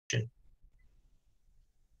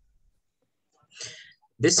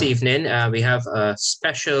This evening, we have a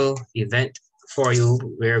special event for you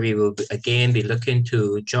where we will again be looking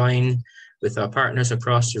to join with our partners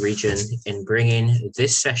across the region in bringing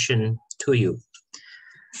this session to you.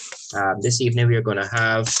 This evening, we are going to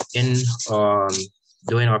have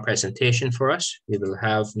doing our presentation for us, we will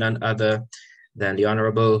have none other than the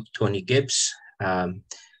Honorable Tony Gibbs,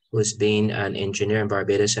 who's been an engineer in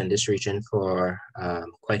Barbados and this region for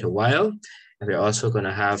quite a while. And we're also going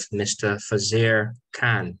to have Mr. Fazir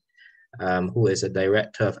Khan, who is a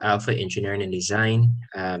director of Alpha Engineering and Design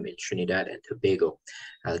in Trinidad and Tobago.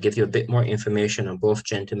 I'll give you a bit more information on both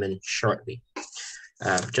gentlemen shortly.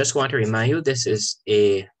 Just want to remind you, this is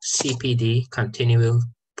a CPD Continual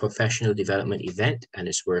Professional Development event, and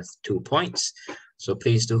it's worth 2 points. So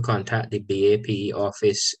please do contact the BAPE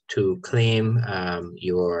office to claim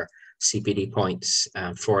your CPD points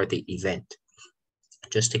for the event.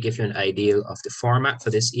 Just to give you an idea of the format for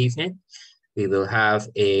this evening, we will have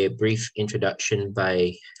a brief introduction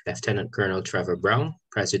by Lieutenant Colonel Trevor Brown,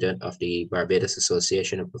 President of the Barbados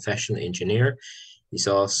Association of Professional Engineers. He's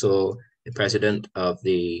also the President of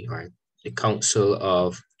the Council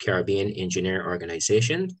of Caribbean Engineer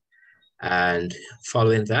Organization. And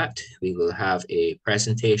following that, we will have a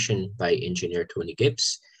presentation by Engineer Tony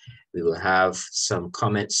Gibbs. We will have some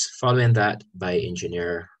comments following that by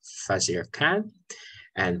Engineer Fazir Khan.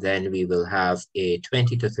 And then we will have a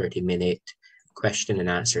 20 to 30 minute question and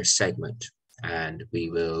answer segment. And we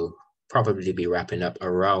will probably be wrapping up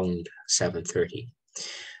around 7:30.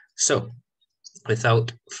 So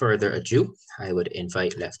without further ado, I would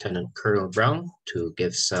invite Lieutenant Colonel Brown to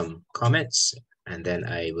give some comments, and then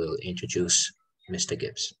I will introduce Mr.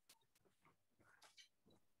 Gibbs.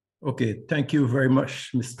 Okay, thank you very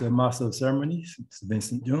much, Mr. Master of Ceremonies, Mr.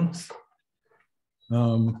 Vincent Jones.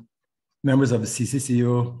 Members of the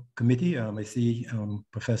CCCO committee, I see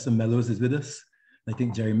Professor Mellows is with us. I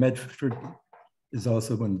think Jerry Medford is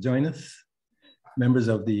also going to join us. Members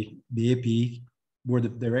of the BAP Board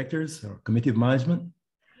of Directors or Committee of Management.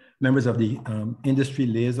 Members of the Industry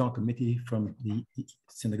Liaison Committee from the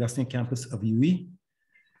St. Augustine campus of UE.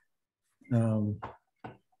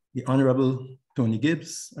 The Honorable Tony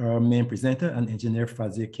Gibbs, our main presenter, and Engineer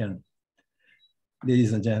Fazir Khan.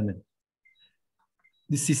 Ladies and gentlemen,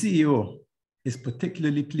 the CCEO is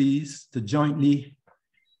particularly pleased to jointly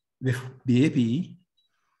with BAPE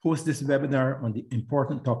host this webinar on the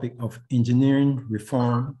important topic of engineering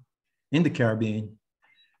reform in the Caribbean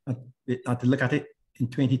and to look at it in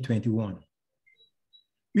 2021.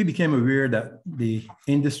 We became aware that the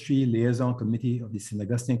Industry Liaison Committee of the St.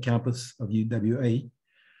 Augustine campus of UWA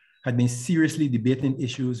had been seriously debating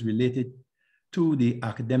issues related to the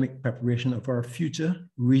academic preparation of our future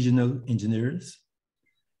regional engineers.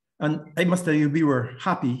 And I must tell you, we were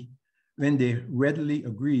happy when they readily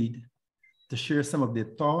agreed to share some of their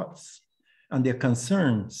thoughts and their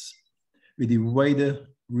concerns with the wider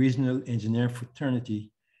regional engineering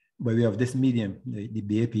fraternity by way of this medium, the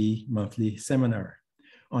BAPE monthly seminar,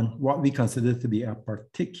 on what we consider to be a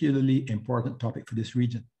particularly important topic for this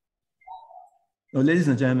region. Now, ladies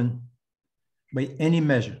and gentlemen, by any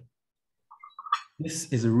measure, this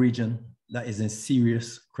is a region that is in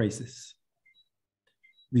serious crisis.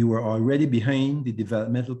 We were already behind the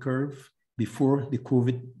developmental curve before the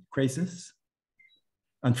COVID crisis.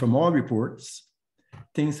 And from all reports,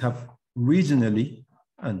 things have regionally,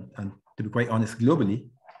 and to be quite honest, globally,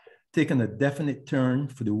 taken a definite turn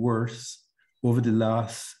for the worse over the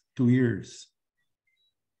last 2 years.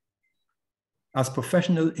 As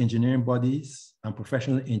professional engineering bodies and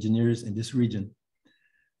professional engineers in this region,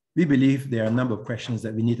 we believe there are a number of questions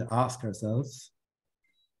that we need to ask ourselves.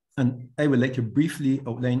 And I would like to briefly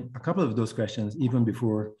outline a couple of those questions even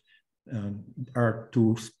before our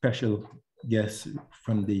two special guests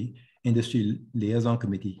from the Industry Liaison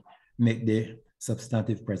Committee make their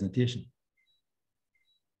substantive presentation.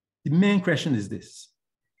 The main question is this: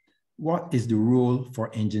 what is the role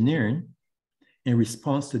for engineering in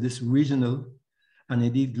response to this regional and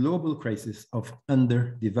indeed global crisis of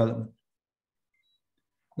underdevelopment?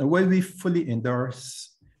 Now, while we fully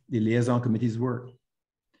endorse the Liaison Committee's work,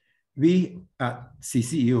 we at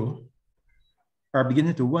CCEO are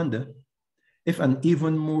beginning to wonder if an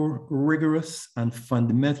even more rigorous and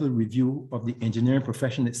fundamental review of the engineering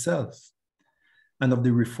profession itself and of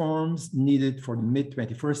the reforms needed for the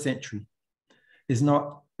mid-21st century is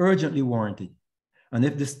not urgently warranted, and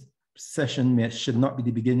if this session should not be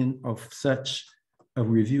the beginning of such a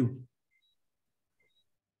review.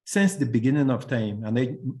 Since the beginning of time,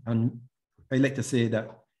 and I like to say that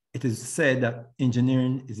it is said that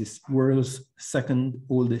engineering is the world's second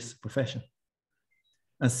oldest profession.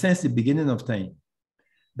 And since the beginning of time,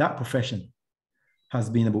 that profession has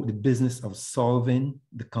been about the business of solving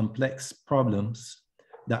the complex problems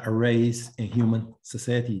that arise in human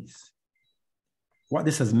societies. What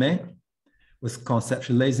this has meant was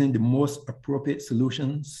conceptualizing the most appropriate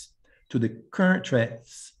solutions to the current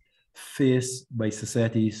threats faced by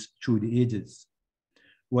societies through the ages,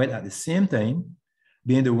 while at the same time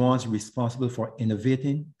being the ones responsible for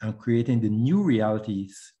innovating and creating the new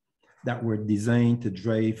realities that were designed to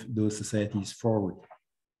drive those societies forward.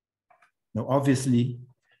 Now, obviously,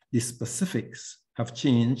 the specifics have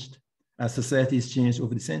changed as societies changed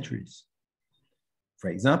over the centuries. For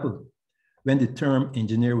example, when the term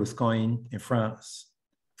engineer was coined in France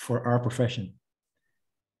for our profession,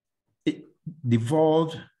 it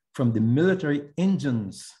devolved from the military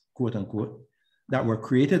engines, quote unquote, that were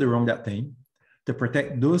created around that time to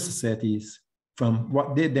protect those societies from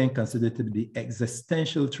what they then considered to be the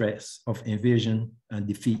existential threats of invasion and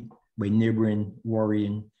defeat by neighboring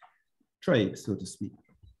warring tribes, so to speak.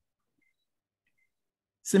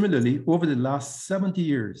 Similarly, over the last 70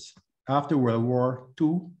 years, after World War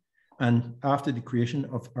II and after the creation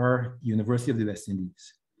of our University of the West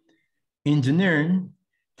Indies, engineering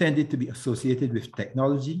tended to be associated with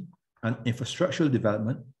technology and infrastructural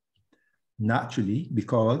development, naturally,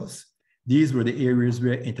 because these were the areas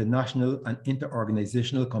where international and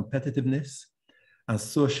inter-organizational competitiveness and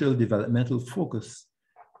social developmental focus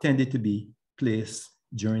tended to be placed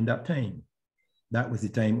during that time. That was the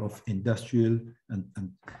time of industrial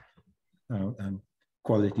and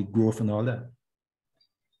quality growth and all that.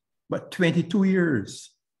 But 22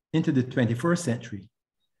 years into the 21st century,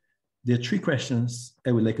 there are three questions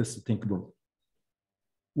I would like us to think about.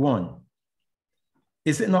 One,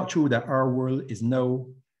 is it not true that our world is now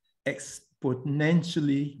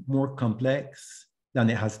exponentially more complex than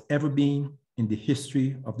it has ever been in the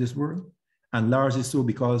history of this world, and largely so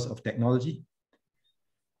because of technology?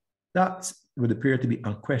 That would appear to be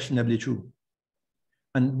unquestionably true.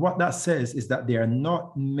 And what that says is that there are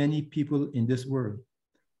not many people in this world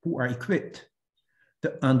who are equipped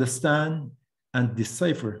to understand and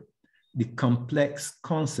decipher the complex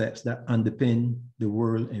concepts that underpin the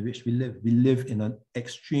world in which we live. We live in an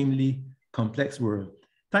extremely complex world,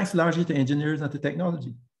 thanks largely to engineers and to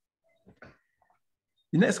technology.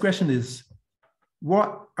 The next question is,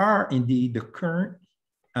 what are indeed the current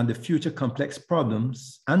and the future complex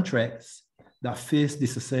problems and threats that face the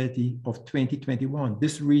society of 2021,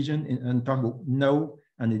 this region, and talk about now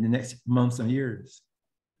and in the next months and years?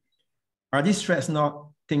 Are these threats not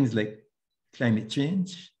things like climate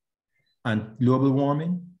change and global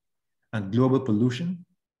warming and global pollution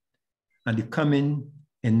and the coming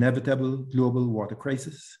inevitable global water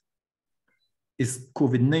crisis? Is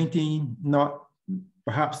COVID-19 not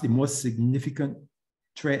perhaps the most significant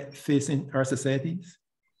threat facing our societies?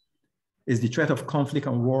 Is the threat of conflict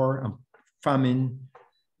and war and famine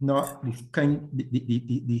not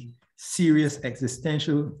the serious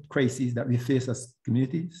existential crises that we face as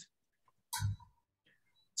communities?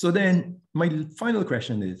 So then my final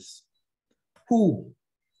question is, who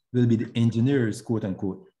will be the engineers, quote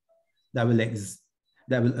unquote, that will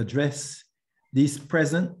address these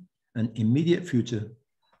present and immediate future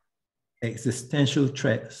existential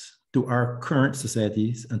threats to our current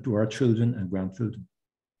societies and to our children and grandchildren?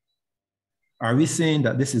 Are we saying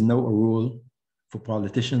that this is now a role for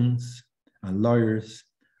politicians and lawyers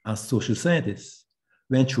and social scientists,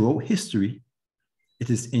 when throughout history, it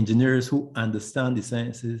is engineers who understand the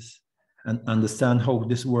sciences and understand how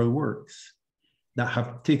this world works that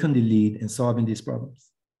have taken the lead in solving these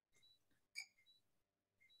problems?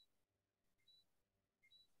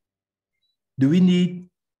 Do we need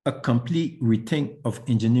a complete rethink of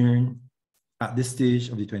engineering at this stage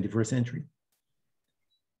of the 21st century?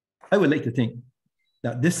 I would like to think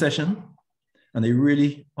that this session, and I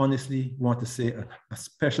really honestly want to say a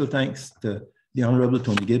special thanks to the Honorable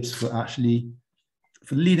Tony Gibbs for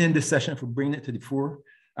leading this session, for bringing it to the fore,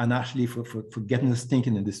 and actually for getting us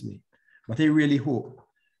thinking in this way. But I really hope,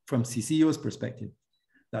 from CCEO's perspective,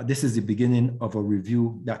 that this is the beginning of a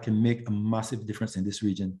review that can make a massive difference in this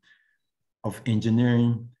region, of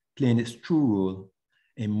engineering playing its true role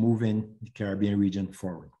in moving the Caribbean region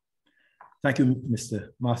forward. Thank you, Mr.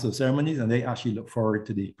 Master of Ceremonies, and I actually look forward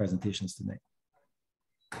to the presentations tonight.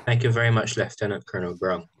 Thank you very much, Lieutenant Colonel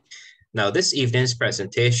Brown. Now, this evening's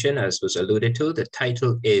presentation, as was alluded to, the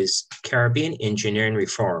title is Caribbean Engineering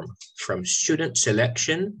Reform, from Student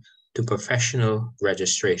Selection to Professional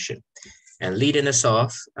Registration. And leading us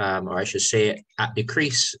off, or I should say at the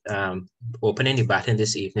crease, opening the baton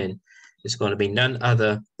this evening, is going to be none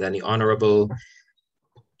other than the Honorable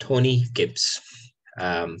Tony Gibbs.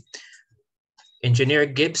 Engineer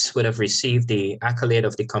Gibbs would have received the accolade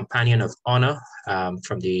of the Companion of Honor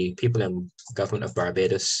from the People and Government of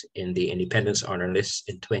Barbados in the Independence Honor List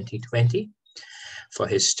in 2020 for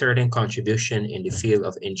his sterling contribution in the field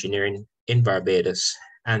of engineering in Barbados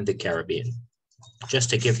and the Caribbean. Just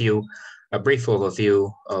to give you a brief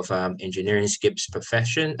overview of Engineer Gibbs'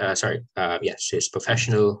 his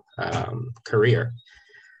professional career.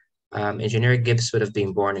 Engineer Gibbs would have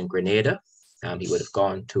been born in Grenada. He would have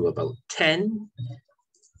gone to about 10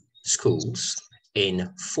 schools in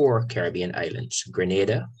 4 Caribbean islands,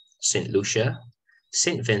 Grenada, St. Lucia,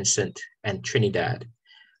 St. Vincent, and Trinidad,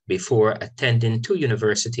 before attending 2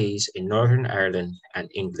 universities in Northern Ireland and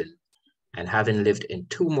England, and having lived in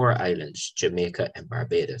 2 more islands, Jamaica and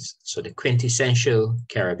Barbados. So the quintessential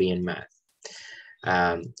Caribbean man.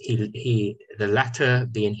 The latter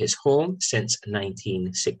being his home since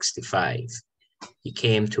 1965. He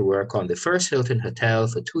came to work on the first Hilton Hotel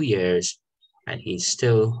for 2 years, and he's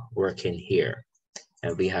still working here.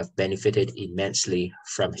 And we have benefited immensely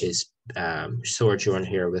from his sojourn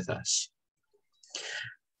here with us.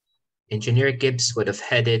 Engineer Gibbs would have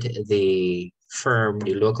headed the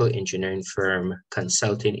local engineering firm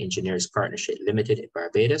Consulting Engineers Partnership Limited in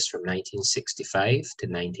Barbados from 1965 to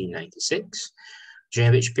 1996,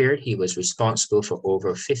 during which period he was responsible for over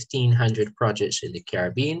 1,500 projects in the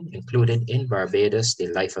Caribbean, including in Barbados, the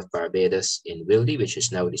Life of Barbados in Wilde, which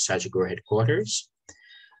is now the Sagigor headquarters,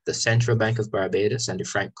 the Central Bank of Barbados and the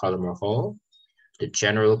Frank Collymore Hall, the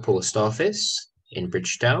General Post Office in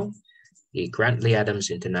Bridgetown, the Grantley Adams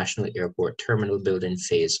International Airport Terminal Building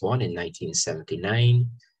Phase 1 in 1979,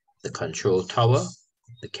 the Control Tower,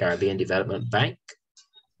 the Caribbean Development Bank,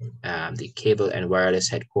 the Cable and Wireless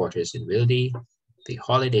Headquarters in Wilde, the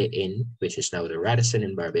Holiday Inn, which is now the Radisson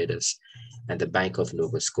in Barbados, and the Bank of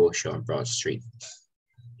Nova Scotia on Broad Street.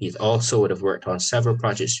 He also would have worked on several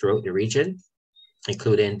projects throughout the region,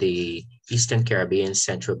 including the Eastern Caribbean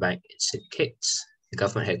Central Bank in St. Kitts, the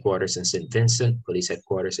government headquarters in St. Vincent, police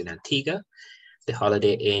headquarters in Antigua, the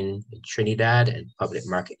Holiday Inn in Trinidad, and public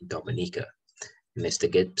market in Dominica. Mr.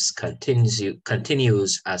 Gibbs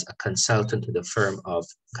continues as a consultant to the firm of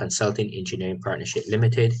Consulting Engineering Partnership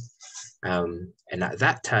Limited. And at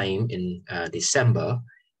that time, in December,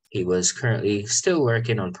 he was currently still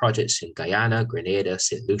working on projects in Guyana, Grenada,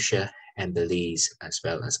 St. Lucia, and Belize, as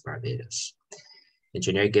well as Barbados.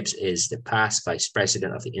 Engineer Gibbs is the past Vice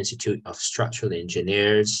President of the Institute of Structural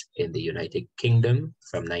Engineers in the United Kingdom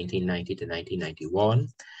from 1990 to 1991,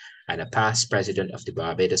 and a past President of the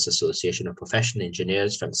Barbados Association of Professional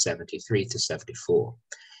Engineers from 73 to 74.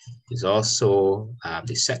 He's also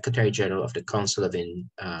the Secretary General of the Council of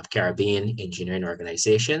Caribbean Engineering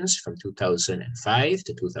Organizations from 2005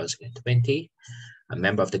 to 2020, a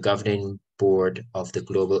member of the Governing Board of the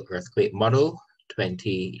Global Earthquake Model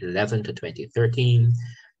 2011 to 2013,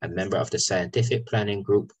 a member of the Scientific Planning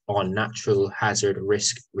Group on Natural Hazard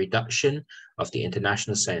Risk Reduction of the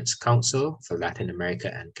International Science Council for Latin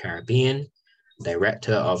America and Caribbean,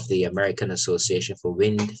 Director of the American Association for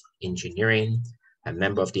Wind Engineering, a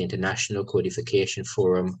member of the International Codification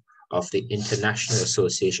Forum of the International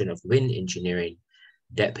Association of Wind Engineering,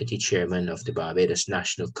 Deputy Chairman of the Barbados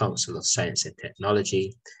National Council of Science and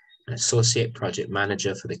Technology, an Associate Project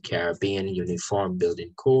Manager for the Caribbean Uniform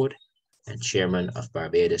Building Code, and Chairman of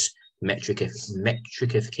Barbados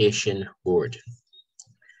Metrification Board.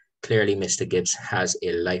 Clearly, Mr. Gibbs has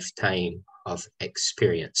a lifetime of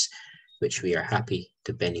experience, which we are happy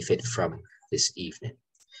to benefit from this evening.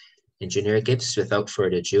 Engineer Gibbs, without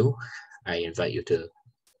further ado, I invite you to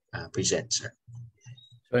present, sir.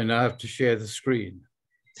 So I now have to share the screen,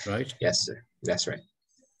 right? Yes, sir. That's right.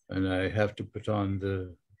 And I have to put on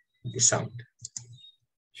the sound.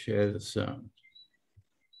 Share the sound.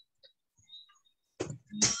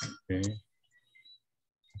 Okay.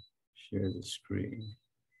 Share the screen.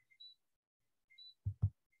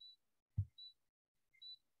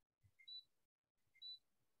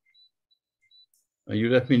 You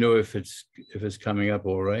let me know if it's coming up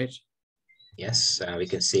all right. Yes, we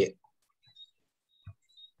can see it.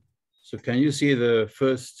 So can you see the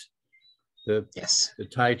yes, the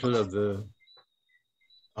title of the?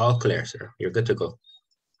 All clear, sir. You're good to go.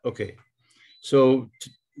 Okay. So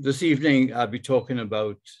this evening I'll be talking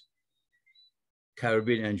about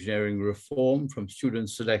Caribbean engineering reform from student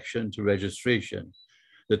selection to registration.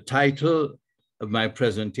 The title of my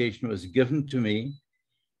presentation was given to me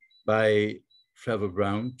by Trevor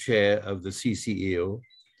Brown, chair of the CCEO,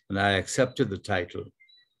 and I accepted the title.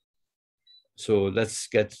 So let's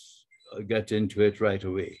get into it right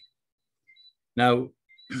away. Now,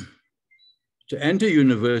 to enter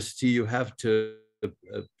university, you have to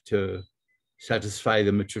satisfy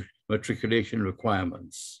the matriculation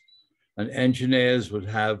requirements. And engineers would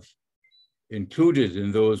have included in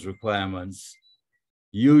those requirements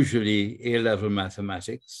usually A-level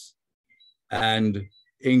mathematics and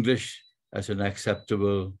English at an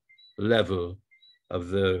acceptable level of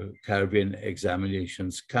the Caribbean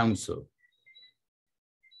Examinations Council.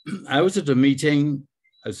 I was at a meeting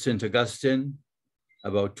at St. Augustine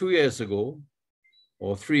about 2 years ago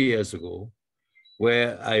or 3 years ago, where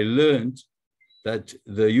I learned that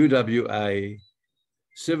the UWI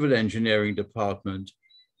Civil Engineering Department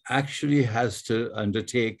actually has to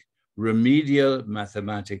undertake remedial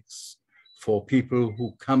mathematics for people who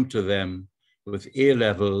come to them with A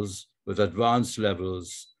levels, with advanced levels,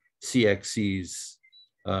 CXCs,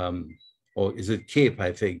 or is it CAPE,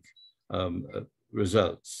 I think,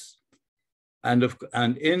 results.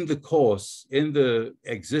 And in the course, in the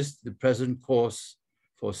present course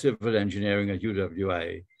for civil engineering at UWI,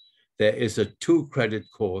 there is a 2-credit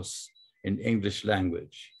course in English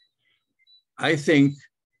language. I think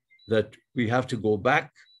that we have to go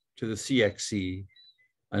back to the CXC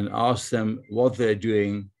and ask them what they're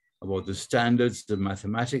doing about the standards of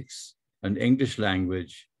mathematics and English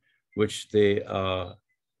language, which they are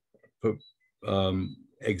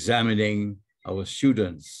examining our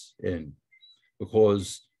students in. Because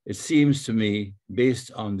it seems to me, based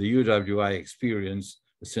on the UWI experience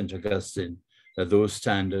at St. Augustine, that those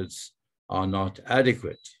standards are not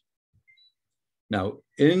adequate. Now,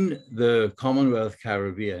 in the Commonwealth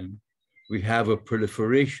Caribbean, we have a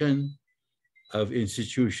proliferation of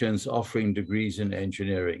institutions offering degrees in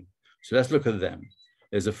engineering. So let's look at them.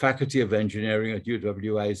 There's a Faculty of Engineering at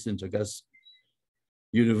UWI St. Augustine,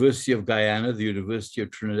 University of Guyana, the University of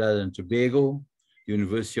Trinidad and Tobago,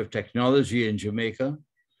 University of Technology in Jamaica,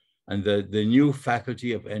 and the new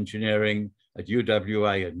Faculty of Engineering at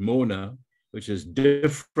UWI at Mona, which is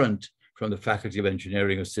different from the Faculty of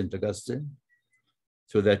Engineering of St. Augustine.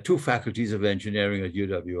 So there are 2 faculties of engineering at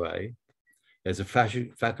UWI. There's a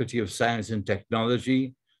Faculty of Science and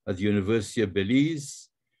Technology at the University of Belize,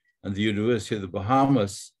 and the University of the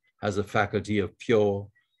Bahamas has a Faculty of Pure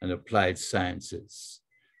and Applied Sciences.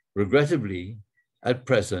 Regrettably, at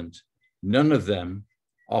present, none of them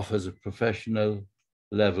offers a professional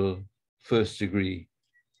level first degree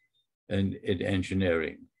in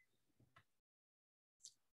engineering.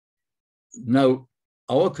 Now,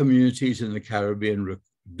 our communities in the Caribbean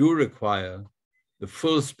do require the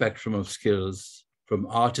full spectrum of skills, from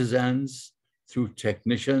artisans through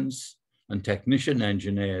technicians and technician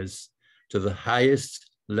engineers to the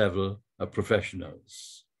highest level of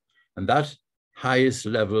professionals. And that highest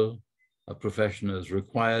level of professionals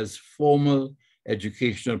requires formal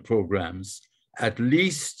educational programs at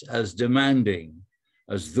least as demanding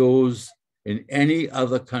as those in any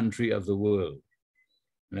other country of the world.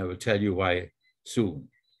 And I will tell you why soon.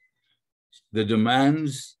 The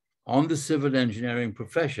demands on the civil engineering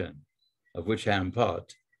profession, of which I am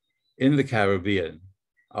part, in the Caribbean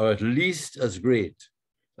are at least as great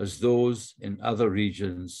as those in other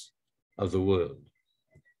regions of the world.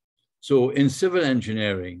 So in civil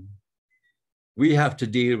engineering, we have to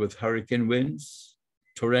deal with hurricane winds,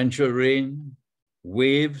 torrential rain,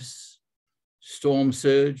 waves, storm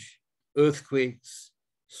surge, earthquakes,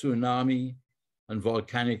 tsunami, and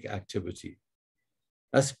volcanic activity.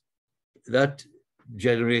 That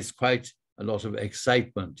generates quite a lot of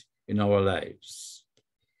excitement in our lives.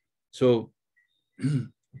 So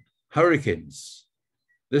hurricanes,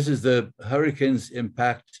 this is the hurricanes'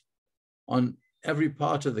 impact on every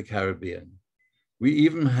part of the Caribbean. We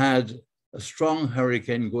even had a strong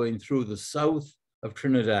hurricane going through the south of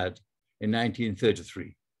Trinidad in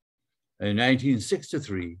 1933. In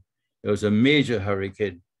 1963, there was a major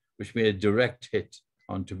hurricane which made a direct hit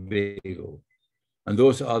on Tobago. And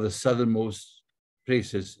those are the southernmost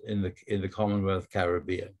places in the Commonwealth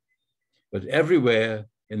Caribbean. But everywhere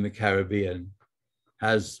in the Caribbean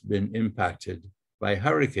has been impacted by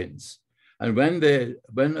hurricanes. And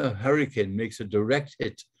when a hurricane makes a direct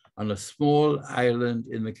hit on a small island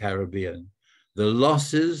in the Caribbean, the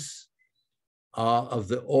losses are of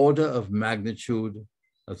the order of magnitude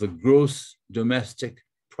of the gross domestic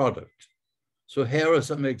product. So here are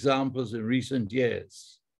some examples in recent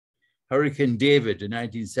years. Hurricane David in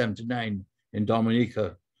 1979 in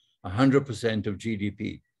Dominica, 100% of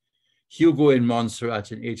GDP. Hugo in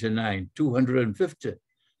Montserrat in 89, 250%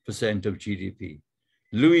 of GDP.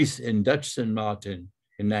 Luis in Dutch St. Martin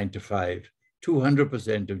in 95,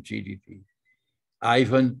 200% of GDP.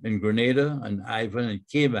 Ivan in Grenada and Ivan in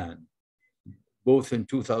Cayman, both in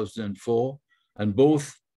 2004, and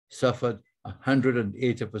both suffered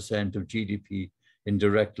 180% of GDP in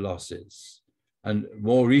direct losses. And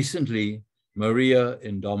more recently, Maria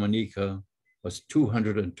in Dominica was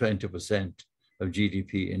 220% of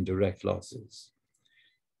GDP in direct losses.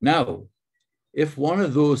 Now, if one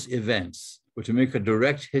of those events were to make a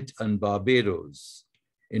direct hit on Barbados,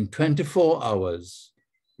 in 24 hours,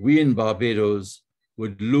 we in Barbados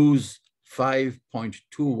would lose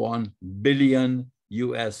 5.21 billion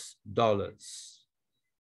US dollars.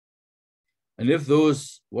 And if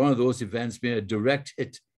one of those events made a direct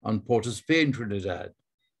hit on Port of Spain, Trinidad,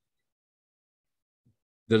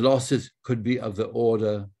 the losses could be of the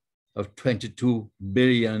order of 22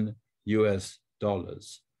 billion US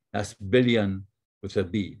dollars. That's billion with a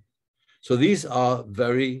B. So these are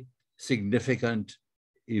very significant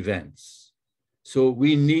events. So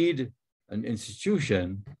we need an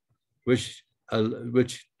institution which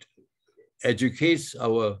educates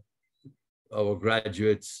our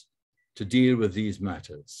graduates to deal with these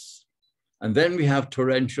matters. And then we have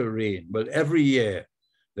torrential rain. Well, every year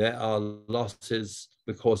there are losses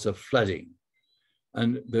because of flooding.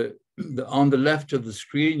 And on the left of the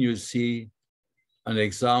screen, you see an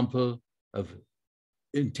example of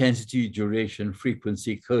intensity, duration,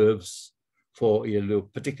 frequency curves for a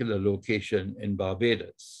particular location in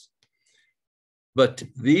Barbados. But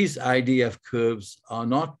these IDF curves are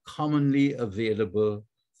not commonly available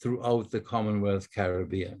throughout the Commonwealth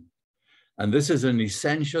Caribbean. And this is an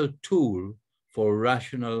essential tool for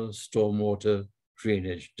rational stormwater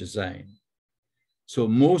drainage design. So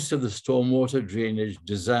most of the stormwater drainage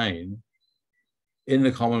design in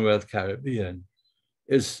the Commonwealth Caribbean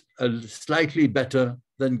is slightly better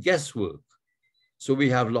than guesswork. So we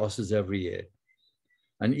have losses every year.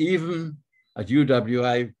 And even at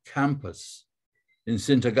UWI campus in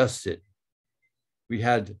St. Augustine, we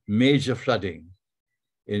had major flooding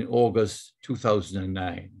in August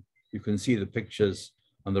 2009. You can see the pictures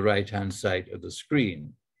on the right-hand side of the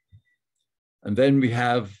screen. And then we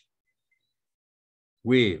have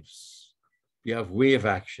waves. We have wave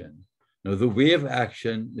action. Now, the wave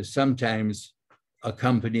action is sometimes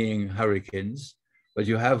accompanying hurricanes, but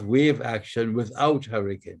you have wave action without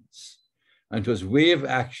hurricanes. And it was wave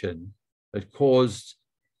action that caused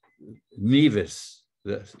Nevis,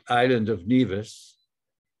 the island of Nevis,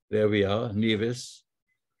 there we are, Nevis,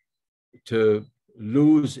 to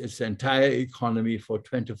lose its entire economy for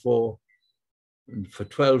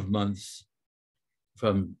 12 months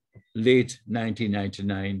from late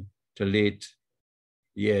 1999 to late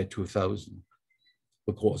year 2000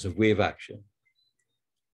 because of wave action.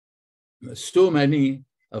 So many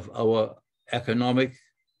of our economic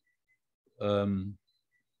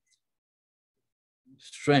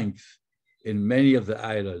strength in many of the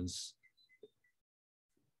islands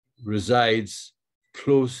resides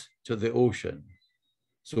close to the ocean.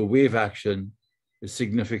 So wave action is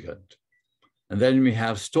significant. And then we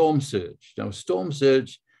have storm surge. Now, storm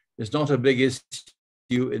surge is not a big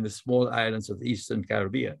issue in the small islands of the Eastern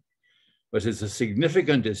Caribbean, but it's a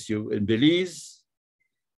significant issue in Belize.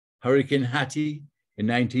 Hurricane Hattie in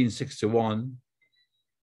 1961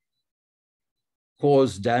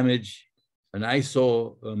 caused damage. And I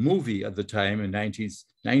saw a movie at the time in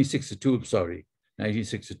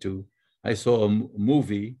 1962. I saw a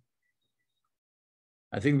movie.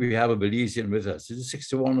 I think we have a Belizean with us. Is it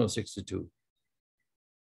 61 or 62?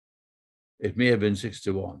 It may have been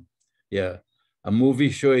 61. Yeah, a movie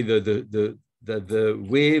showing the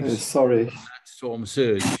waves. Sorry, storm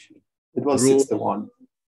surge. It was 61.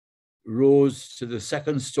 Rose to the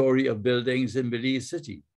second story of buildings in Belize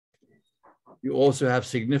City. You also have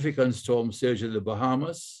significant storm surge in the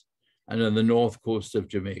Bahamas and on the north coast of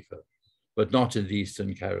Jamaica, but not in the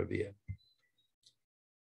Eastern Caribbean.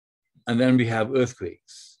 And then we have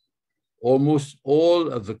earthquakes. Almost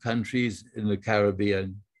all of the countries in the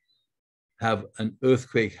Caribbean have an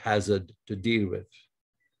earthquake hazard to deal with,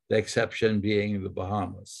 the exception being the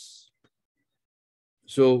Bahamas.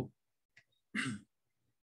 So,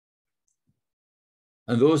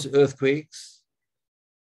 and those earthquakes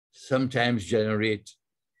sometimes generate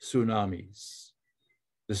tsunamis.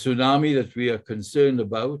 The tsunami that we are concerned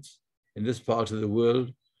about in this part of the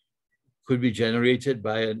world could be generated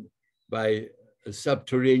by a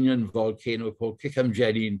subterranean volcano called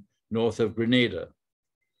Kikamjedi north of Grenada.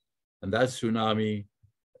 And that tsunami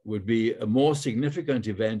would be a more significant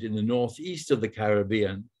event in the northeast of the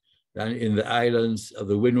Caribbean than in the islands of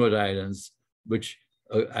the Windward Islands, which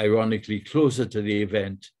are ironically closer to the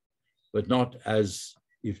event, but not as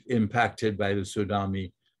impacted by the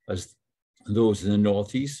tsunami as those in the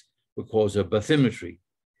northeast because of bathymetry.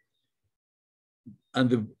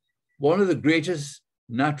 And one of the greatest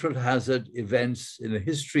natural hazard events in the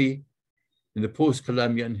history, in the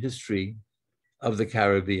post-Columbian history of the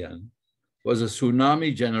Caribbean, was a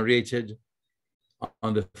tsunami generated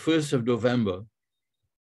on the 1st of November,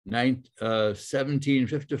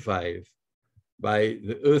 1755, by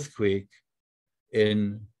the earthquake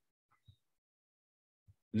in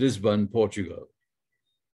Lisbon, Portugal.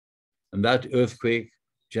 And that earthquake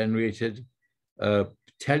generated a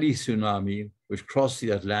tele-tsunami which crossed the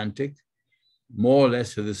Atlantic, more or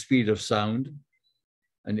less at the speed of sound,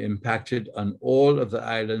 and impacted on all of the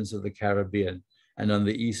islands of the Caribbean and on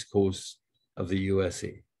the east coast of the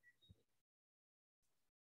USA.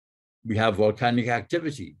 We have volcanic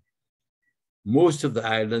activity. Most of the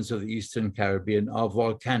islands of the Eastern Caribbean are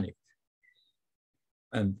volcanic.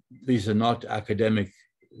 And these are not academic,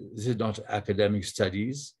 this is not academic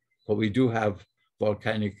studies, but we do have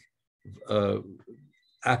volcanic,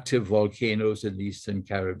 active volcanoes in the Eastern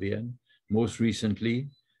Caribbean. Most recently,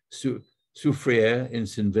 Soufriere in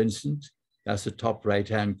St. Vincent, that's the top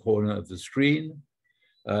right-hand corner of the screen,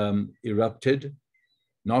 erupted,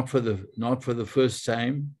 not for the first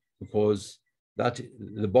time, because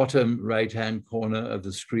the bottom right-hand corner of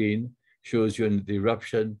the screen shows you the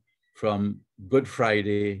eruption from Good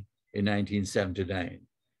Friday in 1979.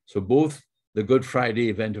 So both the Good Friday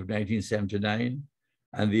event of 1979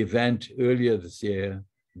 and the event earlier this year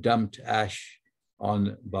dumped ash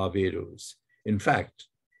on Barbados. In fact,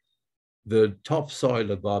 the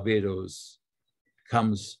topsoil of Barbados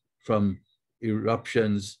comes from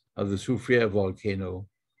eruptions of the Soufriere volcano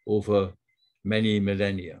over many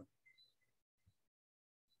millennia.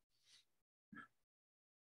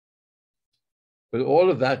 With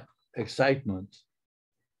all of that excitement,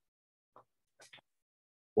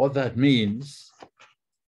 what that means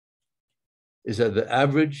is that the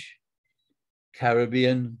average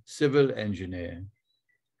Caribbean civil engineer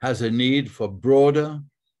has a need for broader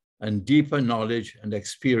and deeper knowledge and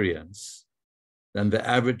experience than the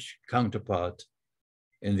average counterpart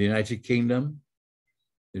in the United Kingdom,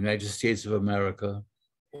 the United States of America,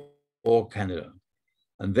 or Canada.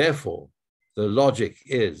 And therefore, the logic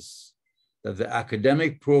is that the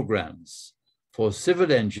academic programs for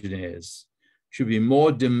civil engineers should be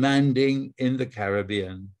more demanding in the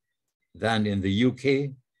Caribbean than in the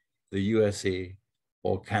UK, the USA,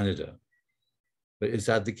 or Canada. But is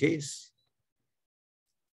that the case?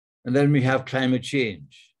 And then we have climate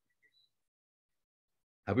change.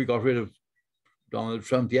 Have we got rid of Donald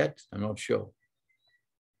Trump yet? I'm not sure.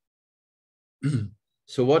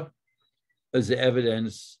 So what is the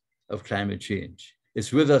evidence of climate change?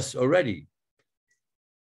 It's with us already.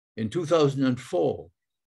 In 2004,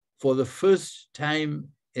 for the first time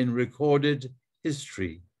in recorded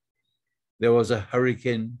history, there was a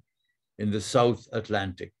hurricane in the South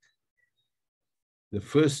Atlantic. The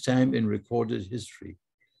first time in recorded history,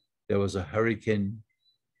 there was a hurricane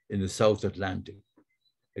in the South Atlantic.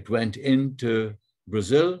 It went into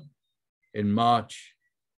Brazil in March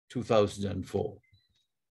 2004.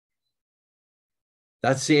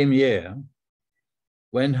 That same year,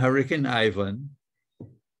 when Hurricane Ivan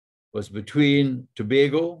was between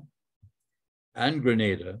Tobago and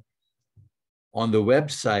Grenada, on the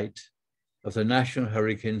website of the National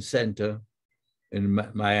Hurricane Center in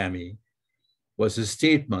Miami was a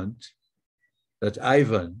statement that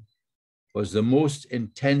Ivan was the most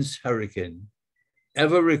intense hurricane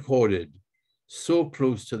ever recorded so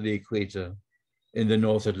close to the equator in the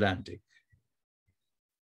North Atlantic.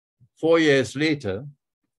 4 years later,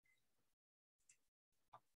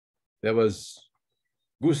 there was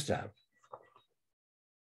Gustav.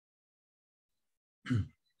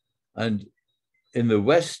 And in the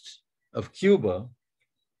west of Cuba,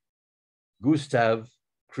 Gustav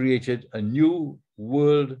created a new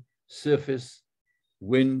world surface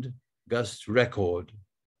wind gust record.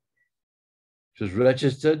 It was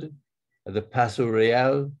registered at the Paso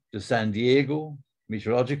Real de San Diego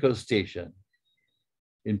Meteorological Station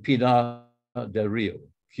in Pinar del Rio,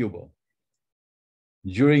 Cuba.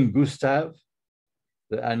 During Gustav,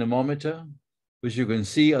 the anemometer, which you can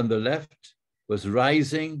see on the left, was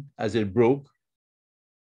rising as it broke,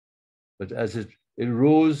 but as it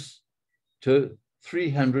rose to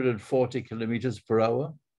 340 kilometers per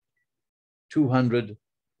hour,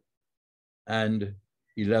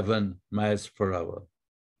 211 miles per hour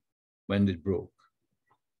when it broke.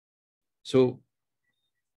 So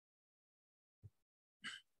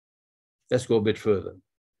let's go a bit further.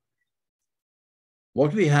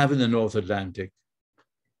 What we have in the North Atlantic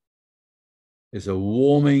is a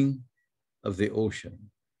warming of the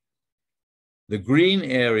ocean. The green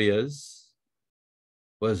areas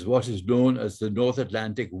was what is known as the North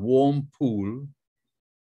Atlantic warm pool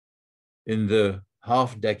in the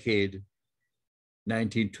half decade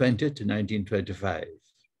 1920 to 1925.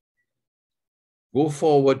 Go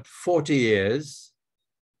forward 40 years,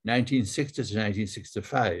 1960 to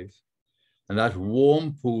 1965, and that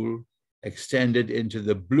warm pool extended into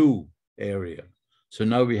the blue area. So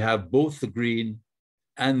now we have both the green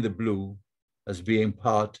and the blue as being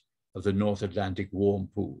part of the North Atlantic warm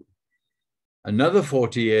pool. Another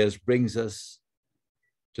 40 years brings us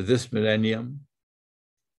to this millennium.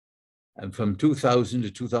 And from 2000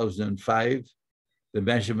 to 2005, the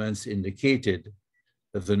measurements indicated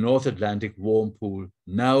that the North Atlantic warm pool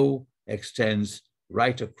now extends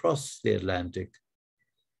right across the Atlantic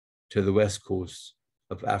to the west coast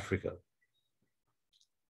of Africa.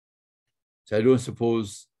 So I don't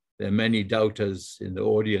suppose there are many doubters in the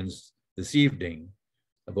audience this evening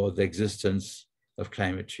about the existence of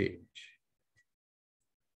climate change.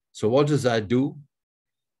 So what does that do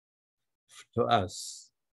to us?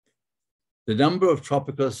 The number of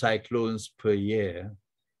tropical cyclones per year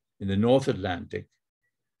in the North Atlantic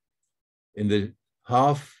in the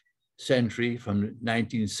half century from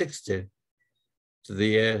 1960 to the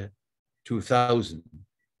year 2000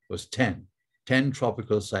 was 10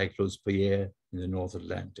 tropical cyclones per year in the North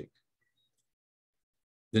Atlantic.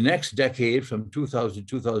 The next decade, from 2000 to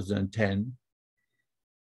 2010,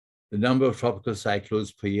 the number of tropical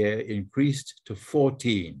cyclones per year increased to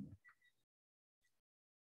 14.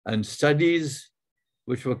 And studies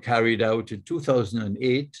which were carried out in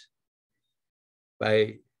 2008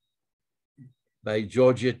 by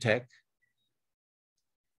Georgia Tech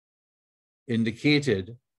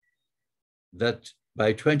indicated that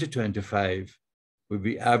by 2025, we'll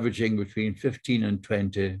be averaging between 15 and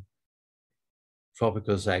 20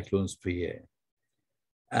 tropical cyclones per year.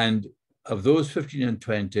 And of those 15 and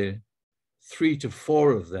 20, 3 to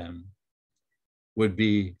 4 of them would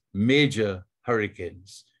be major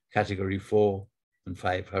hurricanes, category 4 and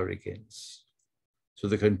 5 hurricanes. So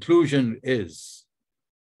the conclusion is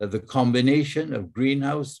that the combination of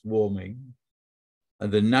greenhouse warming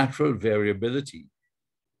and the natural variability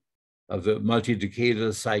of the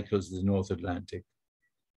multi-decadal cycles of the North Atlantic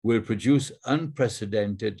will produce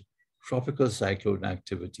unprecedented tropical cyclone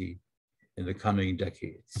activity in the coming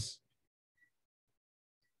decades.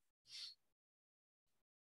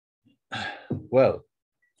 Well,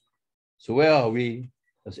 so where are we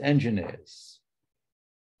as engineers?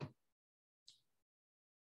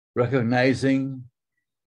 Recognizing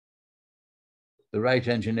the right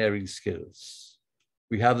engineering skills.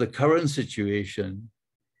 We have the current situation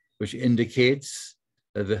which indicates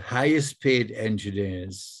that the highest paid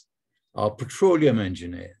engineers are petroleum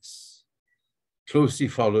engineers, closely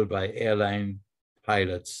followed by airline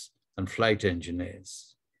pilots and flight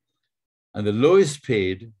engineers. And the lowest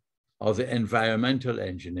paid are the environmental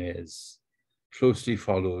engineers, closely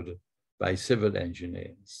followed by civil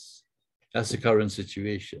engineers. That's the current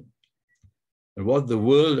situation. And what the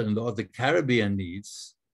world and what the Caribbean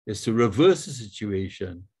needs is to reverse the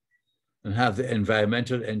situation and have the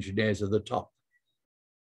environmental engineers at the top,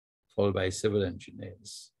 followed by civil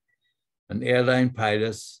engineers, and airline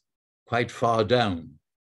pilots quite far down.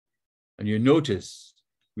 And you notice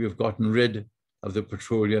we have gotten rid of the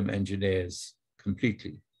petroleum engineers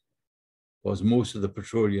completely, because most of the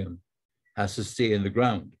petroleum has to stay in the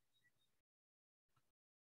ground.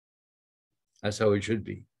 That's how it should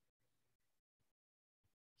be.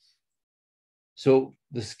 So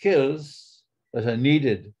the skills that are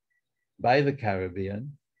needed by the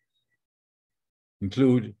Caribbean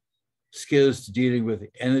include skills dealing with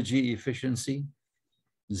energy efficiency,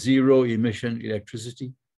 zero emission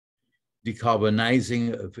electricity,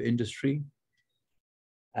 decarbonizing of industry,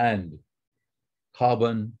 and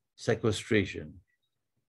carbon sequestration.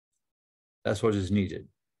 That's what is needed.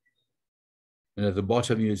 And at the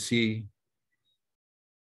bottom, you see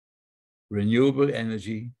renewable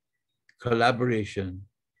energy, collaboration,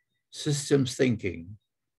 systems thinking,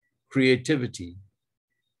 creativity,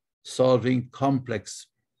 solving complex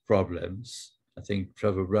problems. I think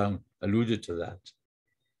Trevor Brown alluded to that,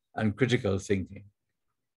 and critical thinking.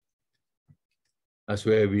 That's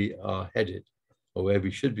where we are headed, or where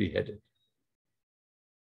we should be headed.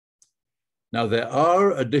 Now, there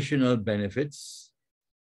are additional benefits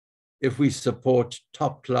if we support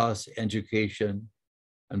top-class education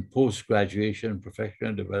and post-graduation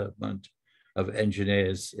professional development of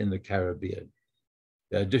engineers in the Caribbean.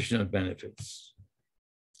 There are additional benefits.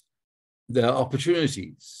 There are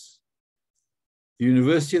opportunities. The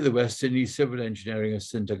University of the West Indies Civil Engineering of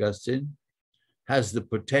St. Augustine has the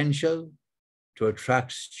potential to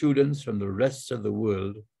attract students from the rest of the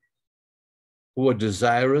world who are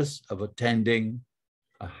desirous of attending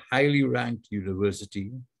a highly ranked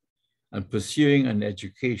university and pursuing an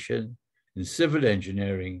education in civil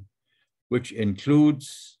engineering, which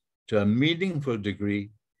includes, to a meaningful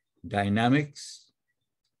degree, dynamics,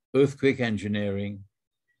 earthquake engineering,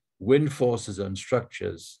 wind forces and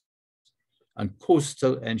structures, and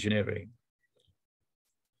coastal engineering.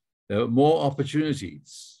 There are more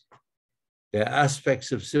opportunities. There are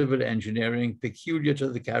aspects of civil engineering peculiar to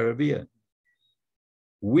the Caribbean.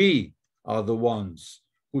 We are the ones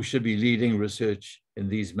who should be leading research in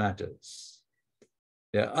these matters.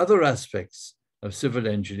 There are other aspects of civil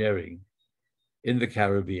engineering in the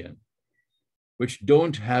Caribbean which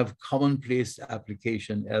don't have commonplace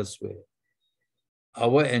application elsewhere.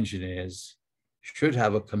 Our engineers should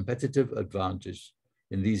have a competitive advantage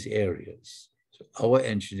in these areas. So our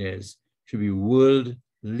engineers should be world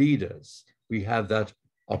leaders. We have that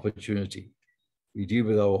opportunity. We deal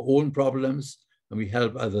with our own problems and we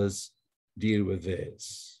help others deal with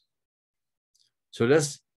theirs. So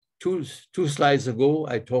let's, two slides ago,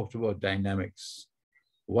 I talked about dynamics.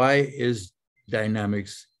 Why is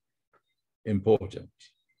dynamics important?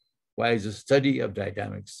 Why is the study of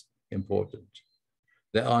dynamics important?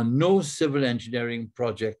 There are no civil engineering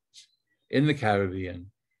projects in the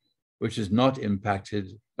Caribbean which is not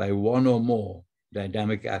impacted by one or more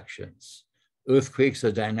dynamic actions. Earthquakes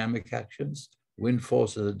are dynamic actions, wind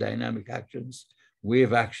forces are dynamic actions,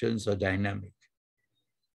 wave actions are dynamic.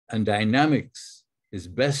 And dynamics is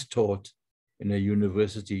best taught in a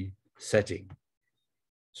university setting.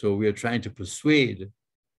 So we are trying to persuade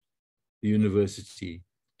the university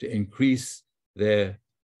to increase their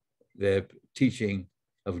teaching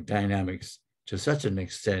of dynamics to such an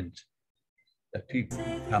extent that people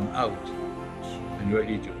come out and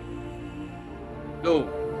ready to. So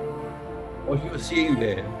what you're seeing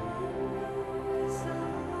there,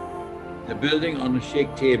 the building on a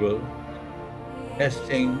shake table,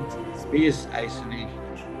 testing base isolation.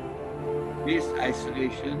 Base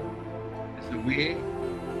isolation is the way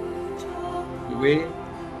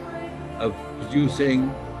of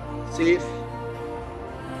producing safe,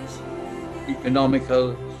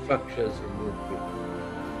 economical structures in the earthquake.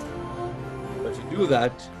 But to do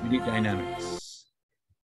that, we need dynamics.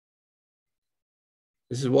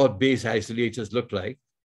 This is what base isolators look like.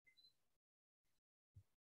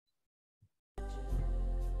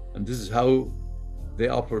 And this is how they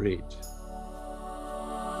operate.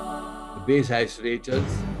 The base isolators,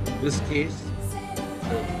 in this case,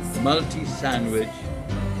 a multi-sandwich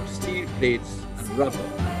of steel plates and rubber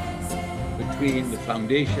between the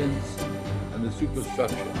foundations and the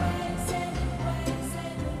superstructure.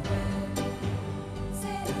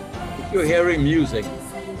 If you're hearing music,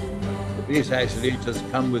 the base isolators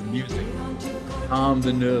come with music to calm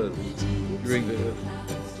the nerves during the earthquake.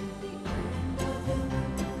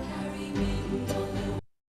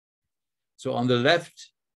 So on the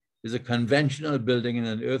left is a conventional building in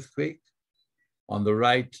an earthquake. On the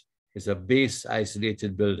right is a base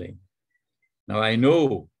isolated building. Now I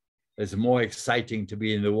know it's more exciting to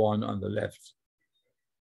be in the one on the left,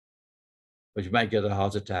 but you might get a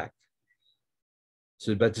heart attack.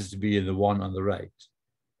 So it's better to be in the one on the right.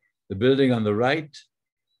 The building on the right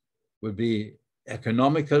would be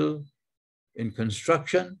economical in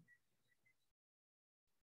construction,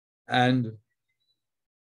 and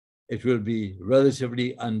it will be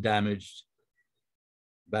relatively undamaged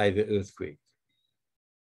by the earthquake.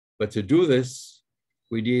 But to do this,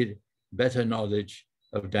 we need better knowledge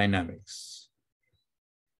of dynamics.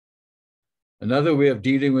 Another way of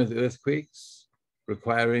dealing with earthquakes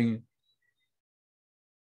requiring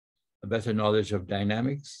a better knowledge of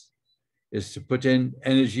dynamics is to put in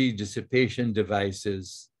energy dissipation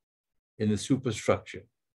devices in the superstructure.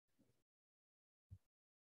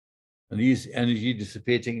 And these energy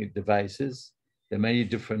dissipating devices, there are many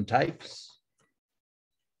different types.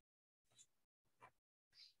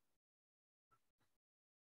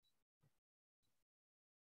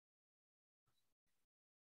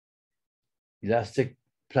 Elastic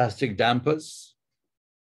plastic dampers,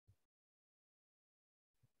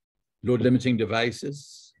 load limiting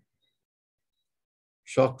devices,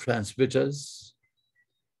 shock transmitters,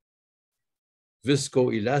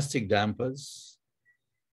 viscoelastic dampers,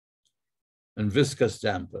 and viscous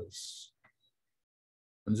dampers.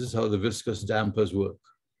 And this is how the viscous dampers work.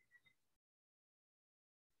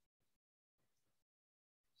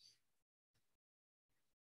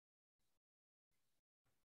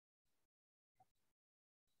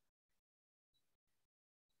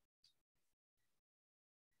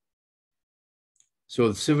 So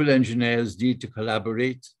the civil engineers need to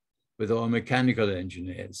collaborate with our mechanical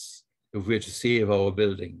engineers if we're to save our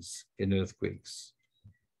buildings in earthquakes.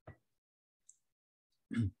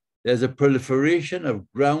 There's a proliferation of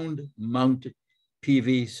ground-mounted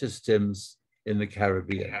PV systems in the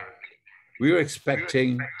Caribbean. We're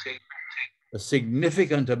expecting a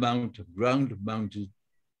significant amount of ground-mounted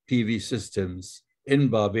PV systems in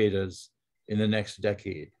Barbados in the next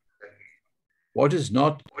decade. What is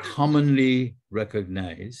not commonly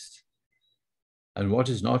recognized and what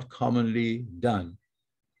is not commonly done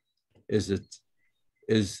is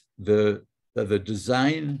the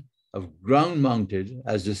design of ground-mounted,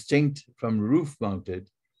 as distinct from roof-mounted,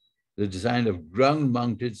 the design of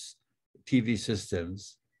ground-mounted PV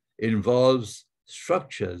systems involves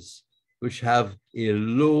structures which have a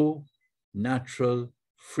low natural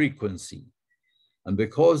frequency. And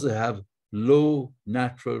because they have low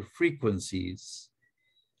natural frequencies,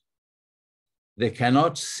 they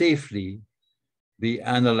cannot safely be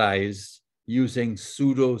analyzed using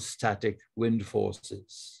pseudo-static wind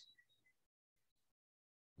forces,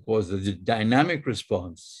 because the dynamic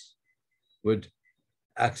response would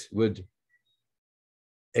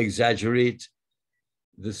exaggerate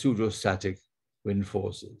the pseudo-static wind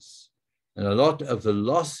forces. And a lot of the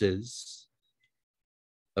losses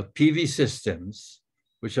of PV systems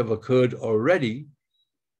which have occurred already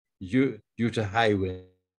due to high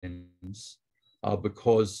winds are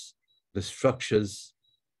because the structures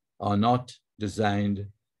are not designed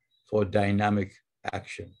for dynamic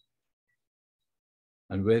action.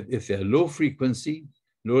 And if they're low frequency,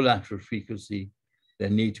 low lateral frequency, they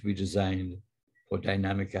need to be designed for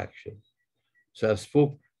dynamic action. So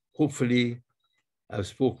hopefully I've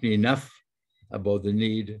spoken enough about the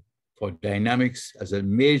need for dynamics as a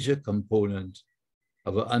major component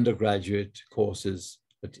of our undergraduate courses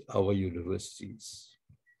at our universities.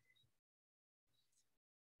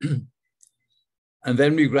 And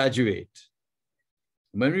then we graduate.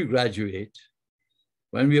 When we graduate,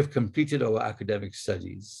 when we have completed our academic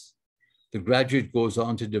studies, the graduate goes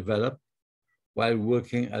on to develop while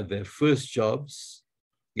working at their first jobs,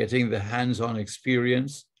 getting the hands-on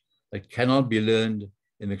experience that cannot be learned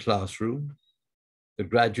in the classroom. The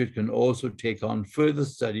graduate can also take on further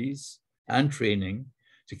studies and training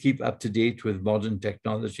to keep up to date with modern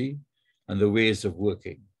technology and the ways of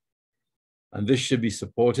working. And this should be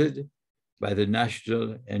supported by the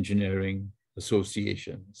National Engineering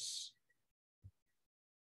Associations.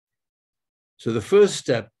 So the first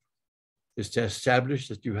step is to establish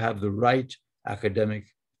that you have the right academic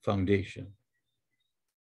foundation.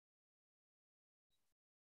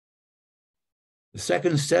 The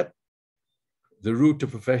second step, the route to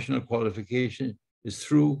professional qualification, is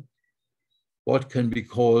through what can be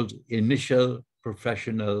called initial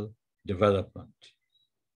professional development.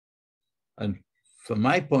 And from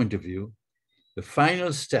my point of view, the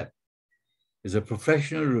final step is a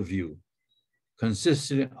professional review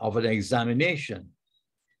consisting of an examination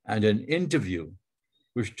and an interview,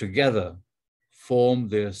 which together form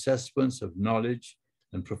the assessments of knowledge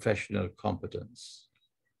and professional competence.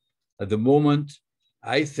 At the moment,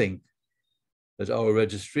 I think that our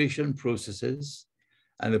registration processes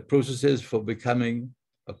and the processes for becoming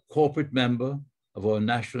a corporate member of our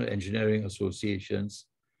National Engineering Associations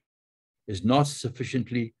is not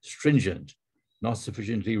sufficiently stringent, not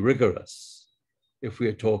sufficiently rigorous, if we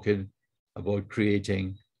are talking about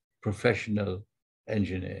creating professional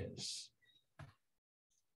engineers.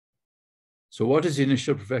 So what is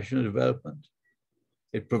initial professional development?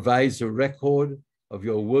 It provides a record of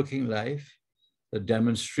your working life that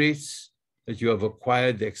demonstrates that you have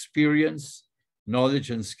acquired the experience, knowledge,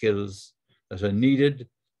 and skills that are needed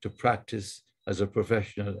to practice as a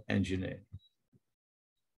professional engineer.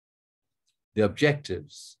 The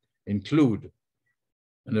objectives include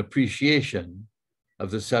an appreciation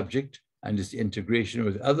of the subject and its integration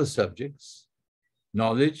with other subjects,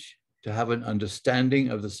 knowledge to have an understanding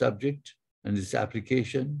of the subject and its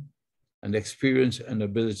application, and experience and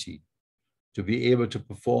ability to be able to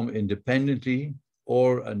perform independently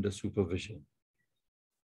or under supervision.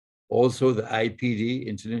 Also, the IPD,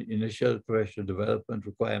 Initial Professional Development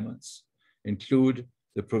requirements, include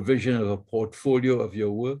the provision of a portfolio of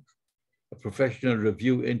your work, a professional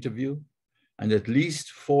review interview, and at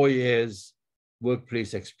least 4 years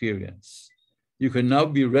workplace experience. You can now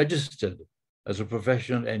be registered as a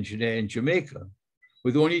professional engineer in Jamaica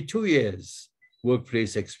with only 2 years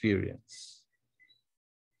workplace experience.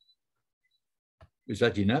 Is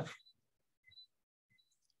that enough?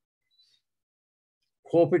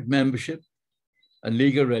 Corporate membership and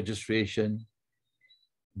legal registration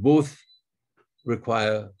both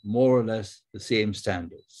require more or less the same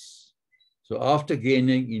standards. So after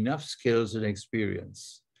gaining enough skills and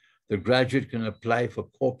experience, the graduate can apply for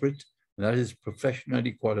corporate, and that is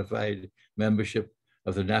professionally qualified membership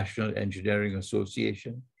of the National Engineering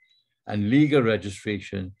Association, and legal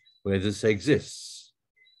registration where this exists.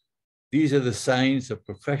 These are the signs of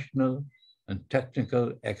professional and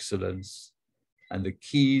technical excellence and the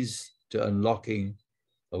keys to unlocking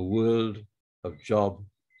a world of job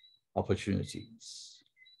opportunities.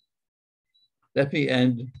 Let me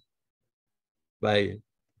end by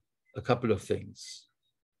a couple of things.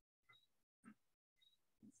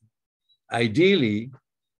 Ideally,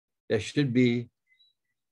 there should be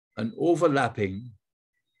an overlapping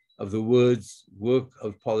of the words work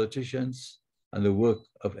of politicians and the work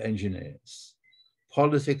of engineers.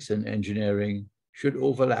 Politics and engineering should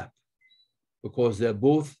overlap because they're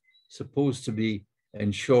both supposed to be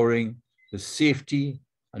ensuring the safety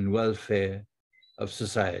and welfare of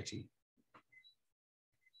society.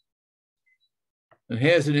 And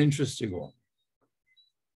here's an interesting one.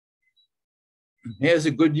 Here's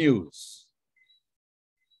the good news.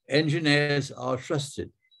 Engineers are trusted.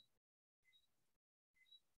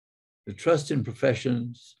 The trust in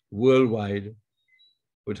professions worldwide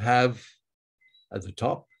would have at the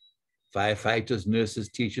top firefighters, nurses,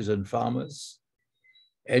 teachers, and farmers.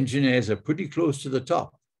 Engineers are pretty close to the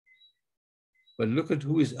top. But look at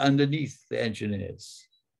who is underneath the engineers.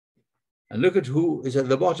 And look at who is at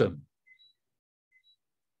the bottom.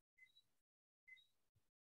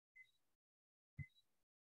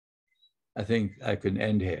 I think I can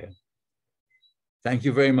end here. Thank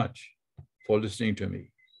you very much for listening to me.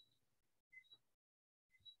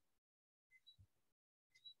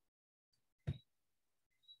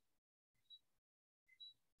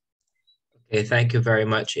 Okay, thank you very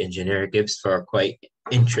much, Engineer Gibbs, for a quite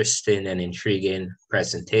interesting and intriguing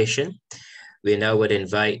presentation. We now would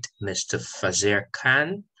invite Mr. Fazir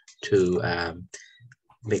Khan to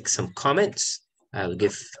make some comments. I'll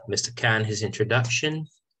give Mr. Khan his introduction.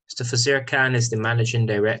 Mr. Fazir Khan is the Managing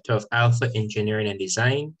Director of Alpha Engineering and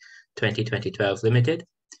Design, 2012 Limited.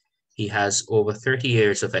 He has over 30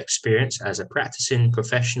 years of experience as a practicing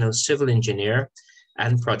professional civil engineer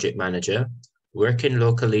and project manager, working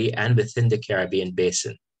locally and within the Caribbean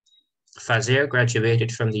Basin. Fazir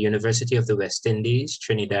graduated from the University of the West Indies,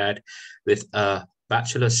 Trinidad, with a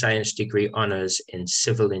Bachelor of Science degree honors in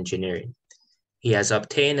civil engineering. He has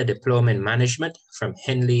obtained a diploma in management from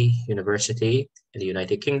Henley University in the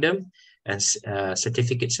United Kingdom and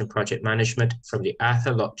certificates in project management from the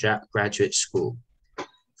Arthur Lockjack Graduate School.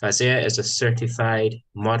 Fazir is a certified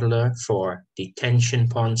modeler for detention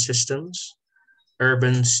pond systems,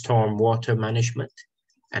 urban storm water management,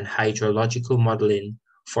 and hydrological modeling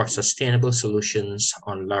for sustainable solutions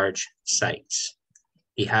on large sites.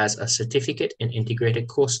 He has a certificate in integrated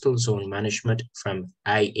coastal zone management from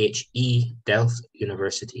IHE Delft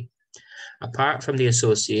University. Apart from the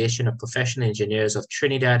Association of Professional Engineers of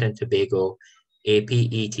Trinidad and Tobago,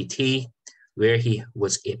 APETT, where he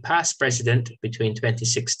was a past president between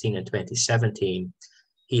 2016 and 2017,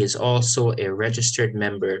 he is also a registered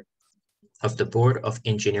member of the Board of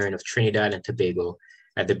Engineering of Trinidad and Tobago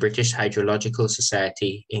at the British Hydrological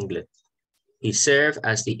Society, England. He served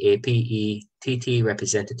as the APETT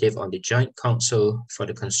representative on the Joint Council for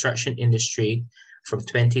the Construction Industry from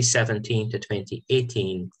 2017 to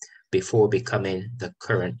 2018 before becoming the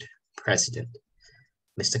current president.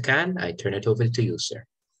 Mr. Khan, I turn it over to you, sir.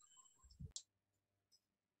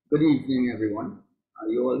 Good evening, everyone. Are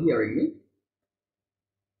you all hearing me?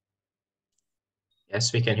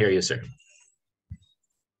 Yes, we can hear you, sir.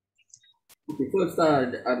 Okay, first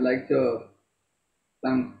I'd like to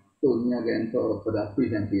thank Tony again for that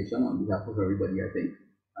presentation on behalf of everybody, I think.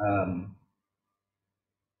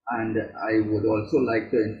 And I would also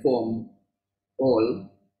like to inform all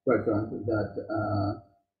present that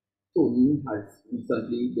Tony has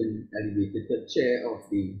recently been elevated to chair of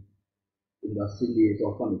the Industry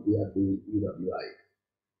Liaison Committee at the UWI.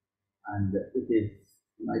 And it is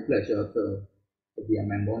my pleasure to be a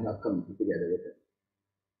member of that committee together with him.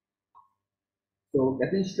 So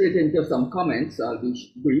getting straight into some comments, I'll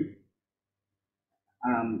be brief.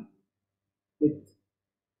 It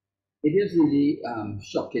is really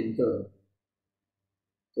shocking to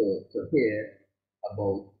hear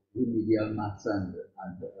about remedial maths and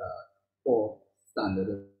poor standard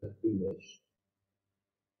of English.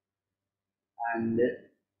 And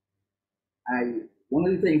one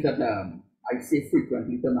of the things that I say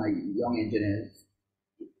frequently to my young engineers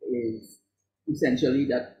is essentially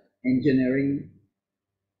that engineering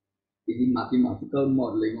is the mathematical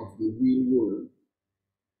modeling of the real world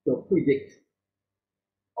to predict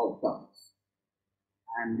outcomes.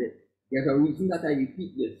 And there's a reason that I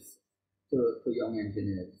repeat this to young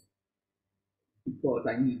engineers, because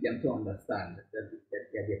I need them to understand that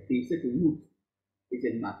their basic root is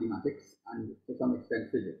in mathematics and to some extent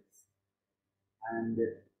physics. And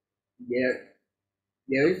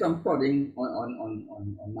there is some prodding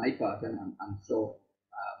on my part, and I'm sure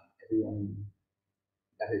everyone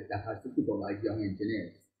that has to supervise young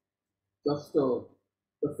engineers, just to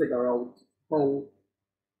to figure out how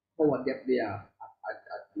adept they are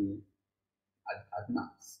at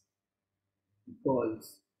maths.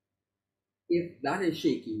 Because if that is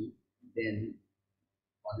shaky, then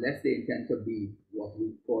unless they intend to be what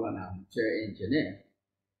we call an armchair engineer,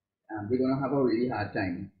 they're going to have a really hard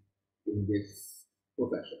time in this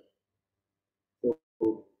profession. So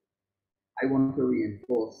I want to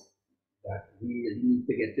reinforce that we need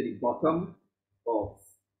to get to the bottom of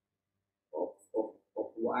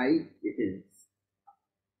why it is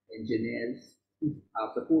engineers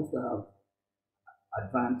are supposed to have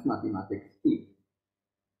advanced mathematics skills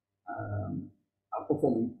are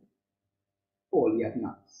performing poorly at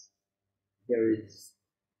maths. There is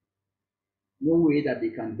no way that they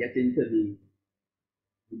can get into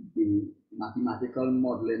the mathematical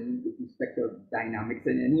modeling with respect to dynamics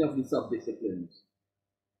in any of the subdisciplines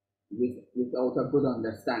without a good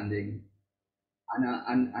understanding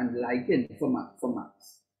and liking for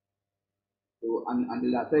maths. So and the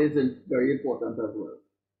latter is very important as well.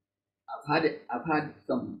 I've had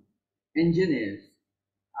some engineers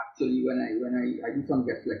actually when I do some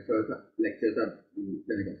guest lectures at the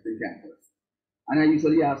Pentecost campus, and I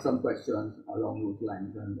usually ask some questions along those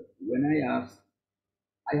lines. And when I ask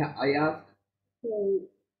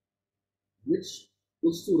which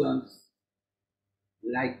students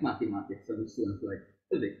like mathematics and which students like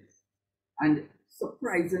physics, and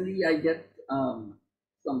surprisingly I get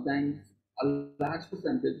sometimes a large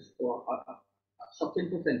percentage or a shocking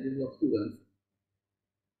percentage of students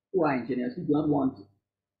who are engineers who do not want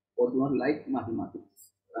or do not like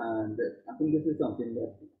mathematics. And I think this is something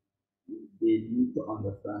that they need to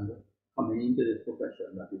understand coming into this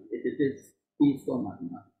profession, that it is based on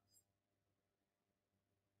mathematics.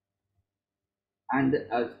 And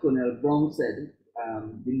as Colonel Brown said,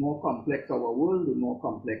 the more complex our world, the more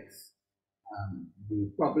complex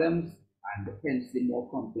the problems, and hence the more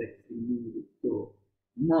complex the need to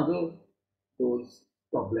model those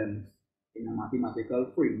problems in a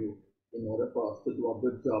mathematical framework in order for us to do a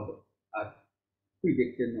good job at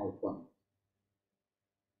predicting outcomes.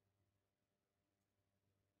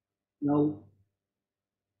 Now,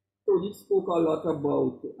 Tony spoke a lot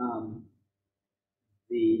about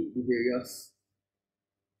the various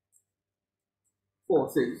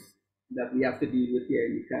forces that we have to deal with here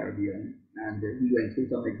in the Caribbean, and he went through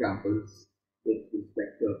some examples with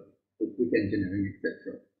respect to with engineering,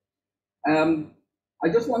 etc. I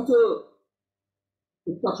just want to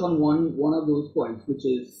touch on one of those points, which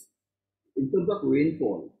is in terms of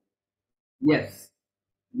rainfall. Yes,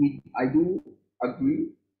 I do agree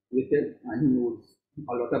with him, and he knows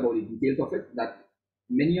a lot about the details of it, that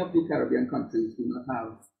many of the Caribbean countries do not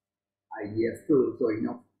have IDF tools or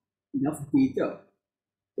enough data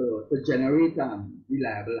to generate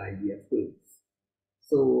reliable IDF tools.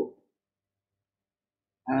 So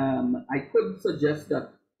I could suggest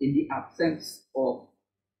that in the absence of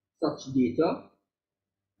such data,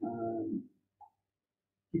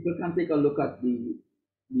 people can take a look at the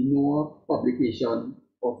NOAA publication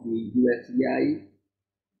of the USVI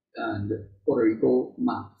and Puerto Rico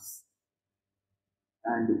maps.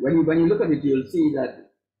 And when you look at it, you'll see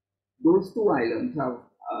that those two islands have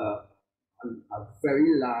a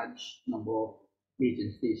very large number of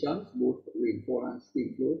gauging stations, both rainfall and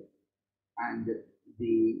stream flow, and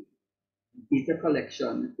the data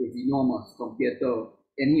collection is enormous compared to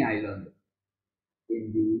any island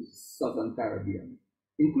in the Southern Caribbean,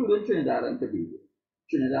 including Trinidad and Tobago.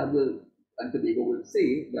 Trinidad and Tobago will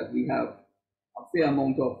say that we have a fair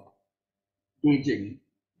amount of gauging,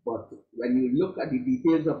 but when you look at the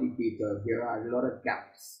details of the data, there are a lot of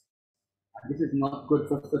gaps. And this is not good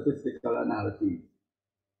for statistical analysis.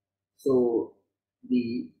 So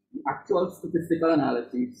the actual statistical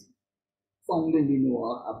analysis found in the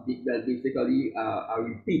NOAA are basically a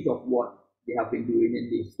repeat of what they have been doing in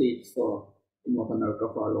the States in North America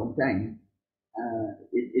for a long time.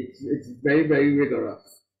 It's very, very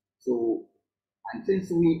rigorous. So, and since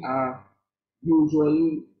we are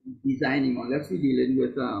usually designing, unless we're dealing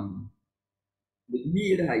with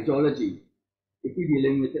weird hydrology, if we're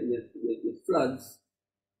dealing with floods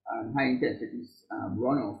and high intensity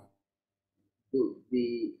runoff, so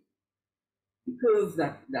the curves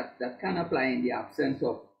that can apply in the absence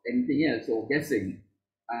of anything else or guessing,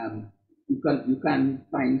 you can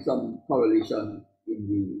find some correlation in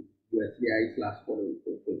the USVI / Puerto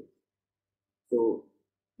Rico. So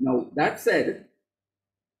now that said,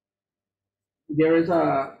 there is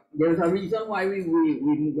a reason why we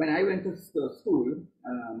when I went to school,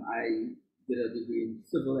 I did a degree in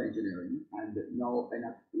civil engineering, and now in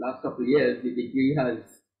the last couple of years, the degree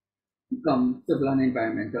has become civil and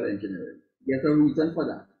environmental engineering. There's a reason for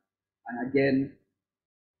that, and again,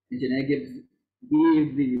 Engineer Gibbs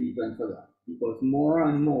gave the reason for that, because more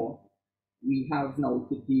and more we have now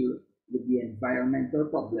to deal with the environmental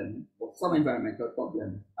problem, or some environmental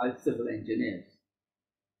problem, as civil engineers.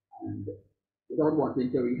 And without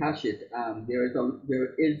wanting to rehash it, there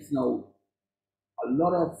is now a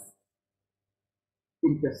lot of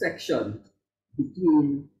intersection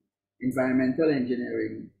between environmental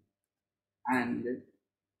engineering and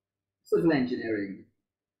civil engineering.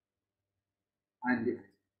 And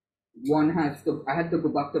I had to go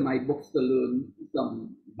back to my books to learn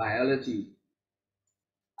some biology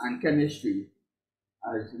and chemistry,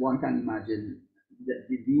 as one can imagine.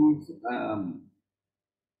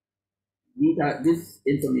 That this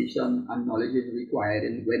information and knowledge is required,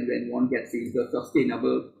 and when one gets into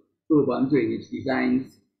sustainable urban drainage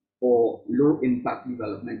designs or low impact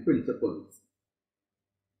development principles.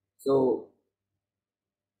 So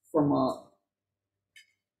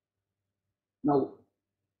now,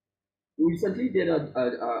 we recently did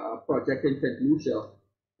a project in St. Lucia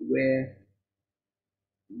where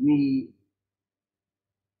we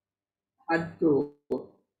had to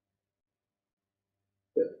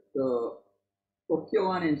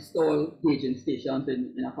procure and install gauging stations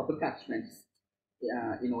in a couple catchments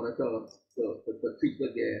in order to treat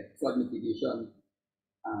with their flood mitigation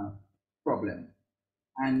problem.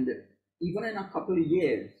 And even in a couple of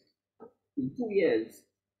years, in 2 years,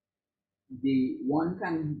 one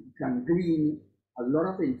can glean a lot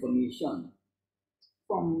of information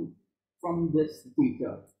from this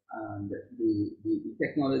data. And the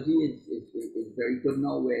technology is very good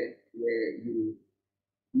now, where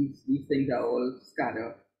these things are all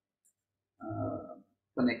scattered,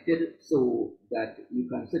 connected, so that you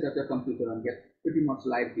can sit at your computer and get pretty much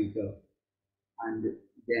live data, and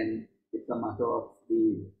then it's a matter of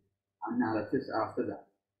the analysis after that.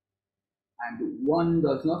 And one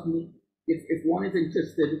does not need, if one is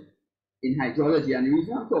interested in hydrology, and the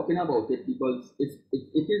reason I'm talking about it, because it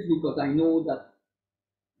is because I know that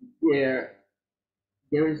there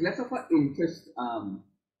is less of an interest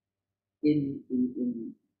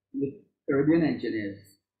with Caribbean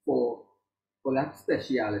engineers for that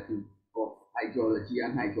speciality of hydrology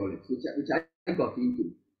and hydraulics, which I got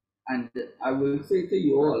into. And I will say to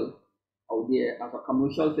you all out there, as a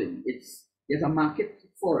commercial thing, there's a market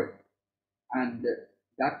for it, and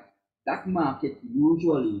that market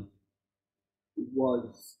usually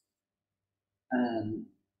was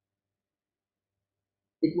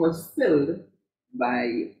filled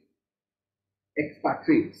by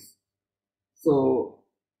expatriates. So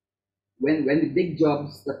when the big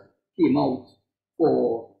jobs that came out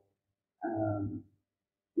for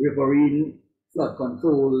riverine flood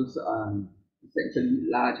controls and essentially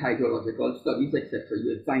large hydrological studies, etc.,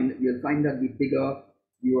 you'll find that the bigger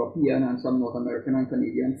European and some North American and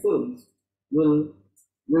Canadian firms will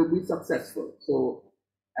be successful. So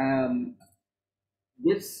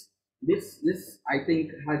this I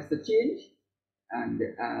think has to change, and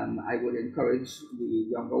I would encourage the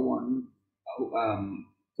younger one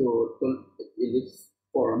to in this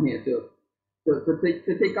forum here to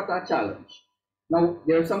take up that challenge. Now,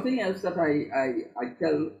 there's something else that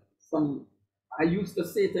I used to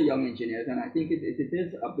say to young engineers, and I think it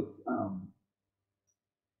is a bit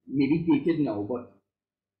maybe dated now, but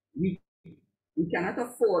we cannot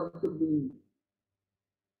afford to be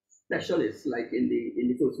specialists like in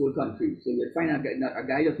the first world countries. So you'll find a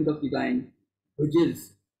guy doesn't just design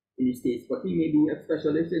bridges in the States, but he may be a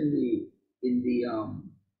specialist in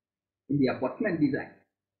the abutment design.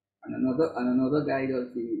 And another guy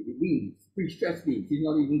does the beams, pre-stressed beams. He's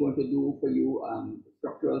not even going to do for you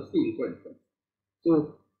structural steel, for instance.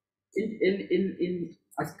 So in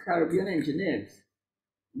as Caribbean engineers,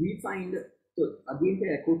 we find, so again to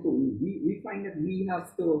echo Tony, we find that we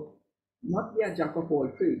have to not be a jack of all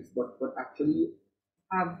trades, but actually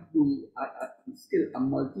have the skill, a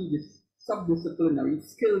subdisciplinary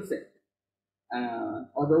skill set.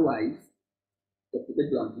 Otherwise, to put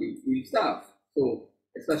it bluntly, we starve. So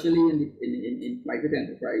especially in private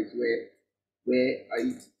enterprise, where a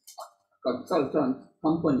consultant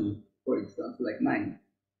company, for instance, like mine,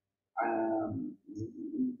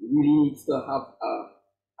 really needs to have a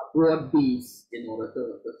broad base in order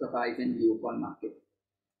to survive in the open market.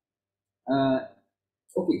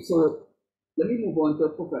 Okay, so let me move on to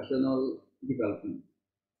professional development.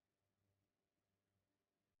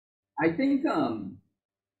 I think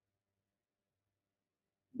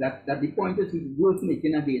that the point is worth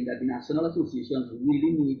making again, that the national associations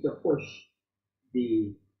really need to push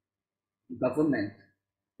the government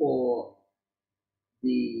for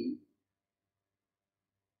the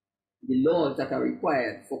laws that are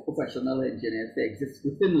required for professional engineers to exist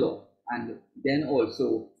within law, and then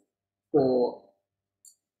also for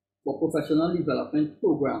professional development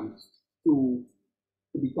programs to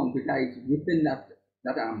be concretized within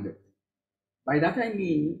that ambit. By that I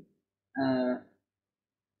mean,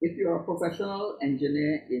 if you're a professional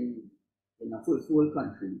engineer in a first world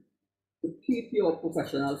country, to keep your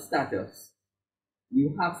professional status,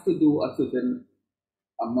 you have to do a certain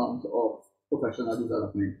amount of professional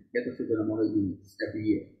development, get a certain amount of units every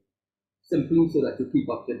year, simply so that you keep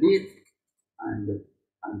up to date,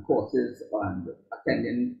 and courses and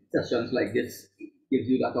attending sessions like this gives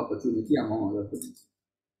you that opportunity, among other things.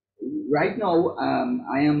 Right now,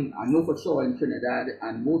 I know for sure in Trinidad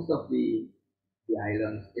and most of the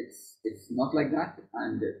islands, it's not like that,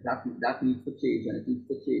 and that needs to change, and it needs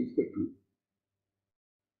to change quickly.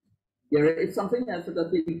 There is something else that I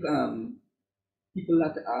think people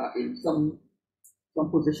that are in some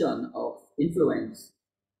position of influence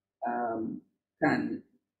can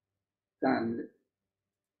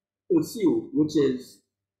pursue, which is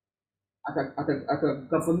at a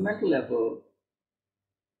governmental level,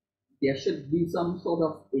 there should be some sort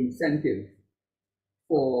of incentive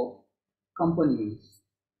for companies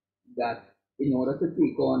that, in order to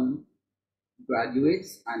take on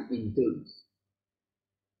graduates and interns,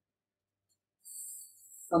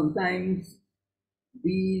 sometimes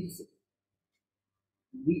these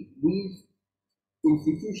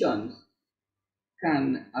institutions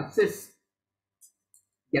can assist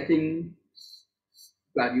getting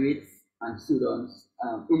graduates and students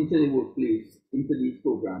into the workplace, into these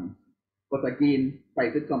programs. But again,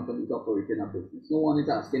 private companies operating a business. No one is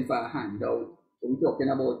asking for a handout. So we're talking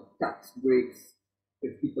about tax breaks,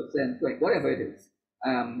 50%, like whatever it is.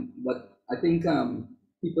 But I think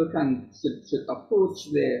people should approach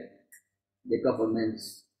the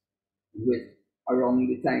governments with around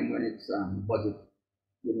the time when it's budget,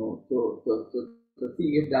 to see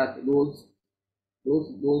if that those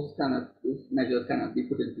measures cannot be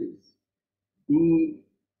put in place.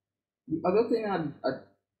 The other thing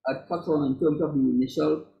I'd touch on in terms of the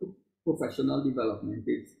initial professional development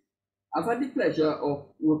is I've had the pleasure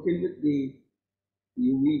of working with the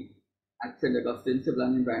UE at St. Augustine Civil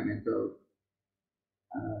and Environmental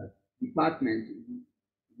Department,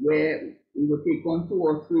 where we would take on 2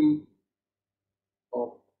 or 3 of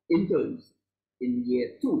interns in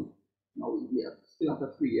year 2. Now we still have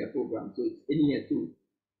a 3-year program, so it's in year 2.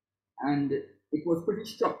 And it was pretty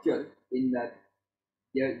structured in that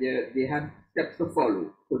they had steps to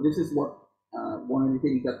follow. So this is what one of the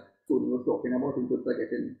things that Tony was talking about in terms of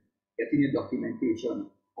getting the documentation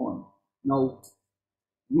on. Now,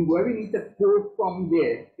 where we need to go from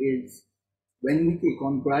there is when we take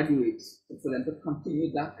on graduates, for them to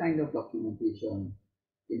continue that kind of documentation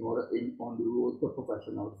on the road to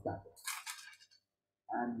professional status.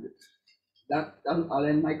 And I'll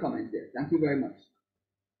end my comment there. Thank you very much.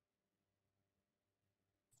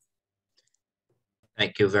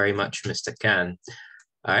 Thank you very much, Mr. Khan.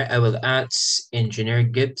 All right, I will ask Engineer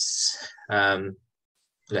Gibbs,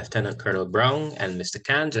 Lieutenant Colonel Brown, and Mr.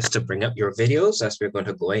 Khan just to bring up your videos as we're going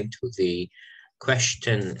to go into the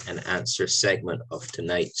question and answer segment of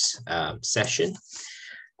tonight's session.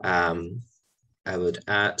 I would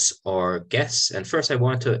ask our guests, and first I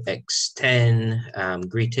want to extend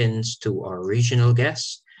greetings to our regional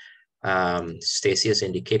guests. Stacey has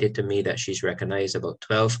indicated to me that she's recognized about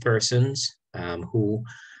 12 persons who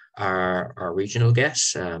are our regional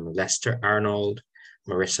guests: Lester Arnold,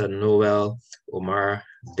 Marissa Noel, Omar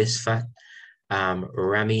Bisfat,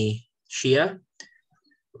 Rami Shia,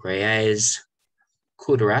 Reyes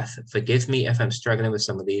Kudrath, forgive me if I'm struggling with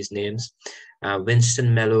some of these names,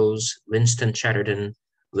 Winston Mellows, Winston Chatterton,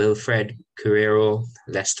 Wilfred Carrero,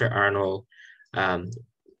 Lester Arnold,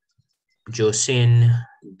 Josine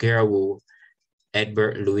Gerwu,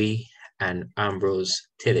 Edbert Louis, and Ambrose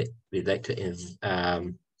Tillett. We'd like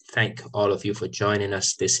to thank all of you for joining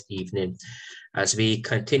us this evening as we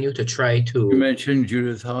continue to try to... You mentioned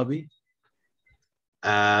Judith Harvey?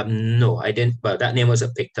 No, I didn't, but that name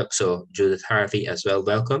wasn't picked up, so Judith Harvey as well,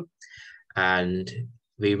 welcome. And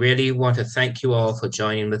we really want to thank you all for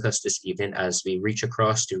joining with us this evening as we reach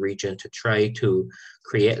across the region to try to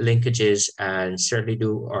create linkages and certainly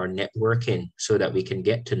do our networking so that we can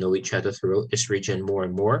get to know each other throughout this region more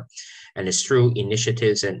and more. And it's through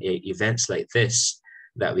initiatives and events like this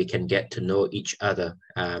that we can get to know each other.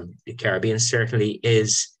 The Caribbean certainly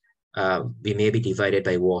is, we may be divided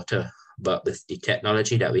by water, but with the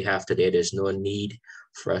technology that we have today, there's no need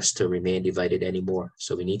for us to remain divided anymore.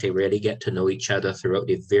 So we need to really get to know each other throughout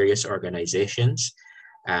the various organizations.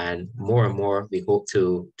 And more we hope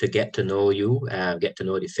to get to know you, get to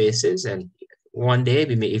know the faces, and one day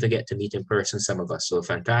we may even get to meet in person, some of us. So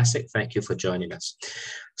fantastic. Thank you for joining us.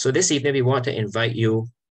 So this evening, we want to invite you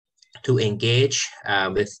to engage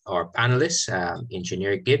with our panelists,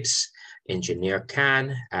 Engineer Gibbs, Engineer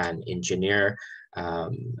Khan, and Engineer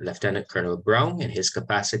Lieutenant Colonel Brown in his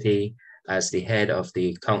capacity as the head of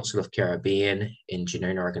the Council of Caribbean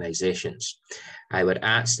Engineering Organizations. I would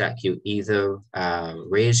ask that you either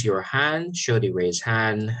raise your hand, show the raise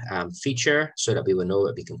hand feature so that we will know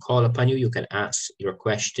that we can call upon you. You can ask your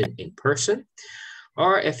question in person,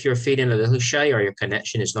 or if you're feeling a little shy or your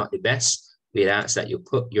connection is not the best, we'd ask that you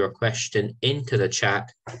put your question into the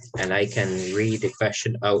chat and I can read the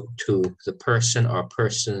question out to the person or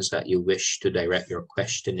persons that you wish to direct your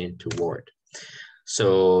question in toward.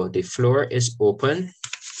 So the floor is open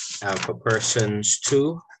for persons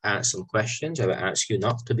to ask some questions. I will ask you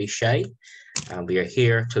not to be shy. We are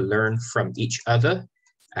here to learn from each other,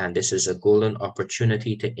 and this is a golden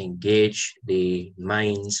opportunity to engage the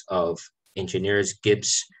minds of Engineers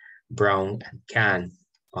Gibbs, Brown, and Khan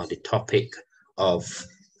on the topic of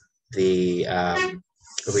the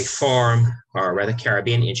reform, or rather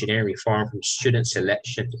Caribbean engineering reform from student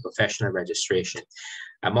selection to professional registration.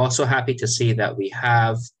 I'm also happy to see that we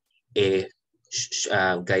have a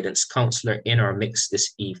guidance counselor in our mix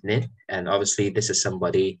this evening. And obviously this is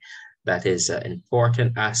somebody that is an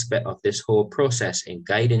important aspect of this whole process in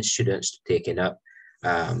guiding students to taking up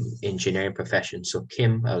engineering profession. So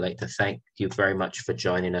Kim, I'd like to thank you very much for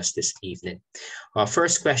joining us this evening. Our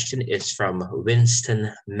first question is from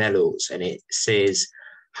Winston Mellows, and it says,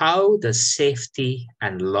 how does safety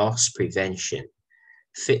and loss prevention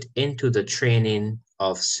fit into the training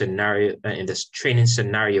of scenario in this training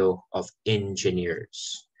scenario of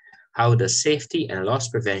engineers? How does safety and loss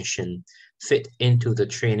prevention fit into the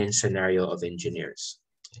training scenario of engineers?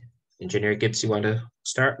 Engineer Gibbs, you want to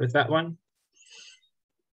start with that one?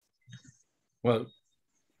 Well,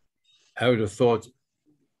 I would have thought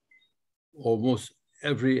almost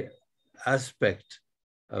every aspect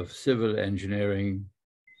of civil engineering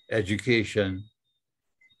education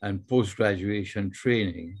and post-graduation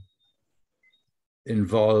training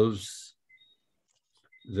involves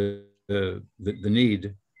the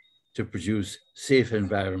need to produce safe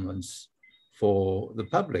environments for the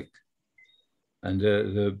public. And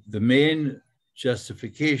the main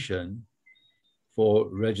justification for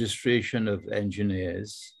registration of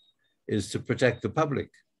engineers is to protect the public.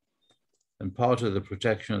 And part of the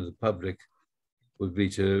protection of the public would be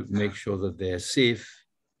to make sure that they're safe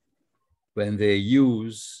when they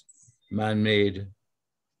use man-made,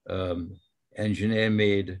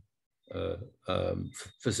 engineer-made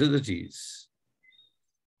facilities.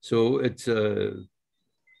 So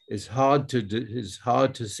it's hard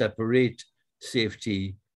to separate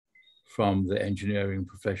safety from the engineering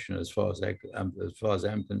profession as far as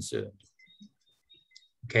I'm concerned.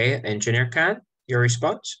 Okay, Engineer Khan, your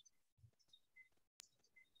response?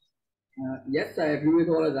 Yes, I agree with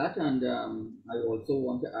all of that, and I also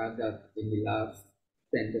want to add that in the last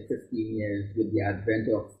 10 to 15 years, with the advent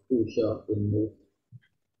of OSHA in most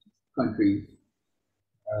countries,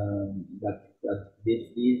 that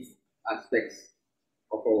these aspects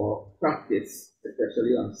of our practice,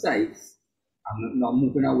 especially on sites, I'm now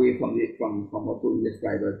moving away from what we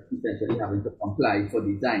described as essentially having to comply for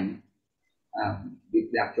design.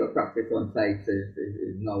 The actual practice on sites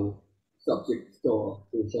is now subject to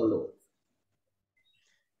OSHA laws.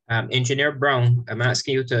 Engineer Brown, I'm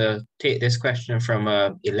asking you to take this question from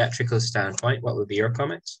an electrical standpoint. What would be your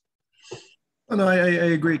comments? Oh, no, I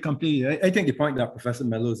agree completely. I think the point that Professor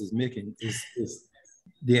Mellows is making is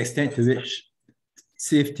the extent to which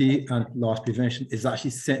safety and loss prevention is actually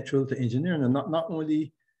central to engineering, and not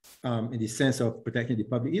only in the sense of protecting the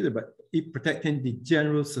public either, but protecting the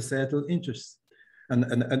general societal interests. And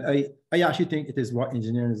I actually think it is what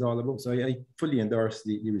engineering is all about. So I fully endorse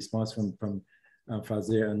the response from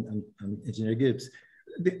Fazir and Engineer Gibbs.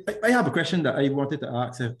 I have a question that I wanted to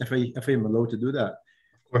ask if I'm allowed to do that.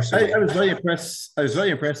 Of course. I was very impressed. I was very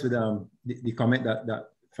impressed with the comment that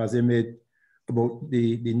Fazir made about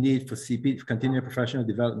the need for CP, for continuing professional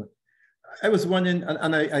development. I was wondering,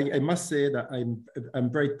 and I must say that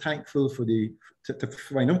I'm very thankful for to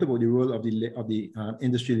find out about the role of the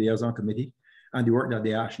Industry Liaison Committee and the work that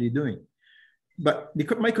they're actually doing. But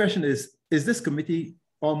my question is this committee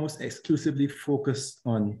almost exclusively focused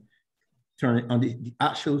on the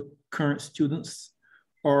actual current students,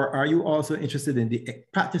 or are you also interested in the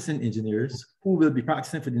practicing engineers who will be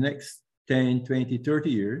practicing for the next 10, 20, 30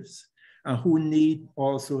 years, and who need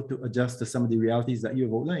also to adjust to some of the realities that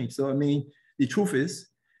you've outlined? So, I mean, the truth is,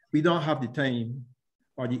 we don't have the time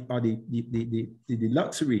or the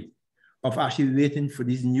luxury of actually waiting for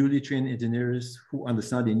these newly trained engineers who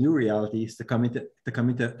understand the new realities to come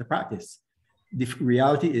into practice. The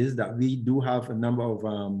reality is that we do have a number of,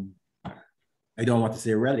 I don't want to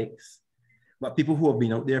say relics, but people who have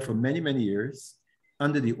been out there for many, many years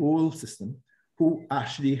under the old system who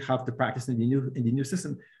actually have to practice in the new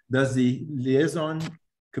system. Does the liaison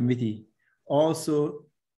committee also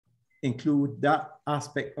include that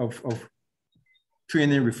aspect of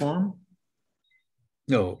training reform?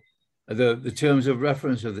 No. The terms of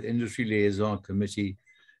reference of the Industry Liaison Committee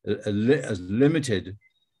are limited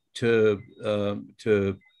to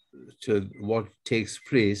what takes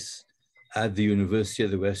place at the University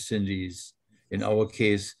of the West Indies, in our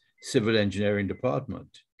case, Civil Engineering Department,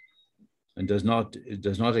 and does not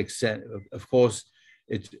extend. Of course,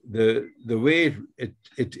 the way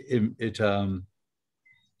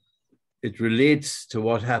it relates to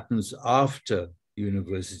what happens after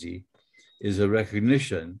university is a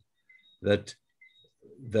recognition that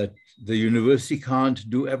the university can't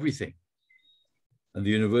do everything, and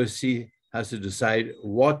the university has to decide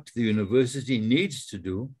what the university needs to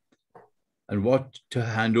do and what to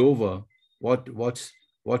hand over, what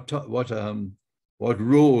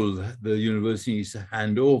role the university needs to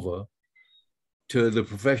hand over to the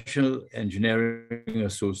professional engineering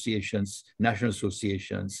associations, national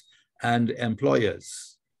associations, and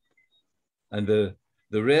employers. And the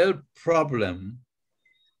real problem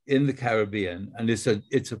in the Caribbean, and it's a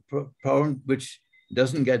problem which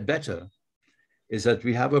doesn't get better, is that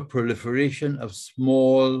we have a proliferation of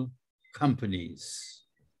small companies.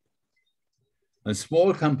 And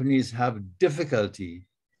small companies have difficulty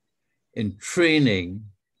in training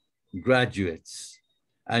graduates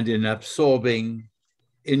and in absorbing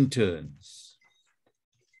interns.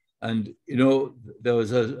 And, you know, there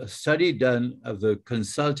was a study done of the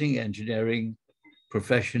consulting engineering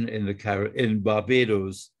profession in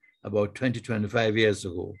Barbados about 25 years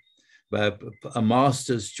ago by a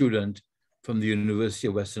master's student from the University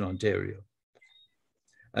of Western Ontario.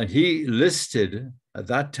 And he listed at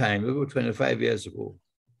that time, about 25 years ago,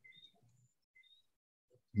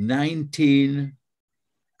 19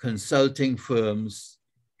 consulting firms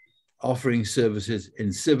offering services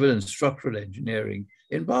in civil and structural engineering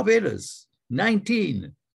in Barbados.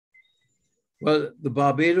 19. Well, the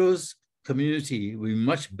Barbados community would be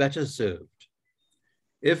much better served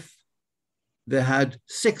if they had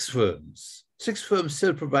 6 firms. 6 firms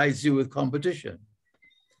still provides you with competition.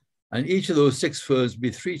 And each of those 6 firms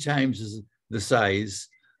be 3 times the size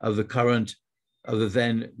of the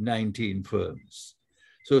then 19 firms.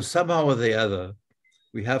 So somehow or the other,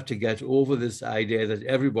 we have to get over this idea that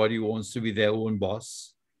everybody wants to be their own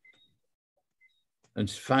boss and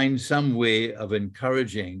find some way of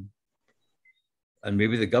encouraging, and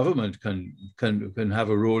maybe the government can have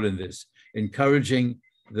a role in this, encouraging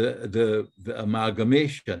the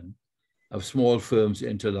amalgamation of small firms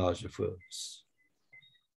into larger firms.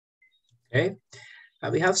 Okay.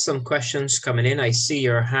 We have some questions coming in. I see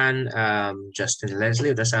your hand, Justin Leslie.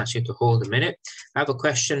 I'll just ask you to hold a minute. I have a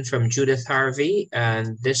question from Judith Harvey,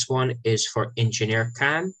 and this one is for Engineer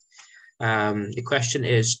Khan. The question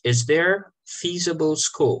is there feasible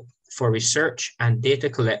scope for research and data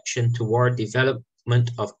collection toward development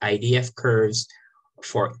of IDF curves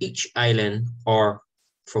for each island or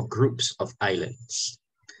for groups of islands?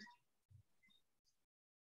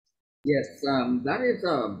 Yes, that is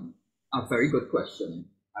a very good question.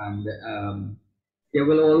 And there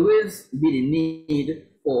will always be the need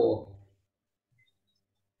for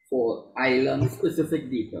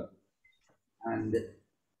island-specific data. And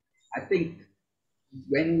I think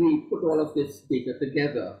when we put all of this data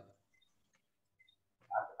together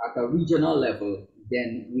at a regional level,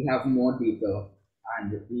 then we have more data,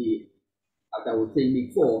 and as I was saying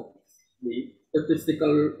before, the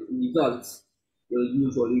statistical results will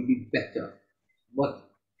usually be better. But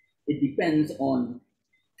it depends on,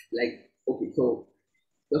 like, okay, so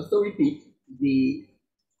just to repeat, the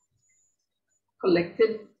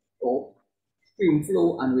collected or stream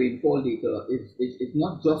flow and rainfall data is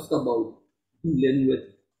not just about dealing with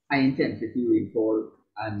high intensity rainfall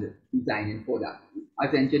and designing for that.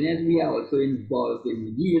 As engineers, we are also involved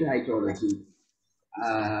in yield hydrology,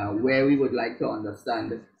 where we would like to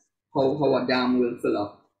understand how a dam will fill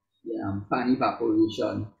up, pan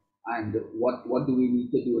evaporation, and what do we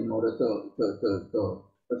need to do in order to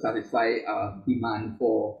satisfy demand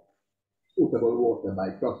for potable water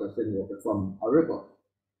by processing water from a river.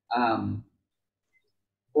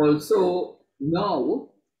 Also, now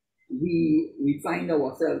we find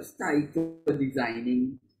ourselves tied to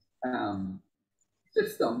designing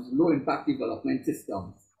systems, low impact development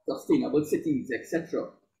systems, sustainable cities, etc.,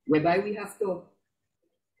 whereby we have to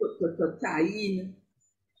to tie in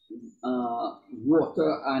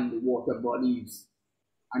water and water bodies.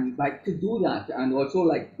 And like to do that, and also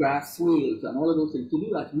like grass swales and all of those things, to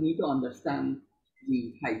do that, we need to understand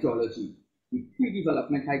the hydrology, the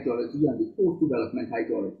pre-development hydrology and the post-development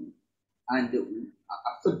hydrology. And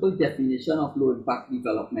a simple definition of low-impact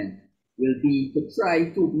development will be to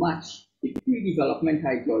try to match the pre-development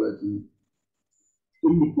hydrology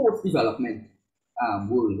in the post-development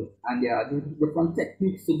world. And there are different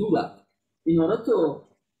techniques to do that. In order to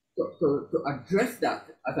address that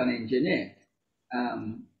as an engineer,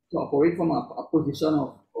 to operate from a position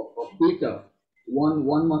of data,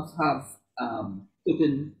 one must have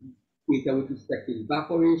certain data with respect to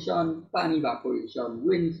evaporation, pan evaporation,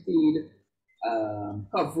 wind speed,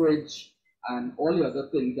 coverage, and all the other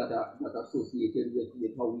things that are associated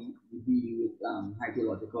with how we deal with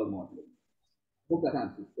hydrological modeling. Hope that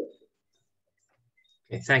answers the question.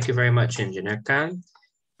 Okay, thank you very much, Engineer Khan.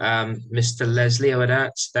 Mr. Leslie, I would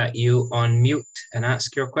ask that you unmute and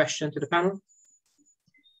ask your question to the panel.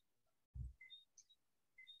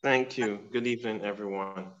 Thank you. Good evening,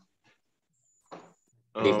 everyone.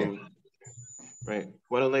 Right.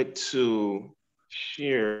 What I'd like to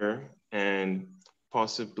share and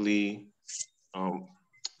possibly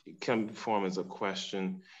it can form as a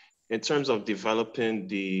question in terms of developing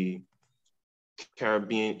the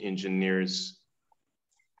Caribbean engineers.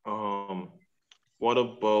 What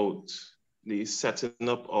about the setting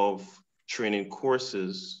up of training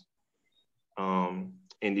courses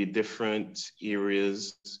in the different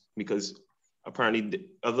areas? Because apparently the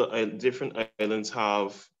other different islands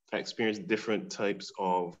have experienced different types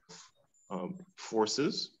of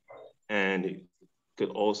forces, and it could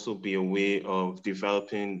also be a way of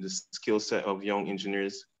developing the skill set of young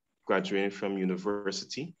engineers graduating from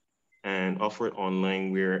university and offer it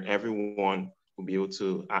online where everyone will be able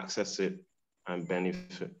to access it and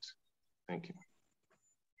benefit. Thank you.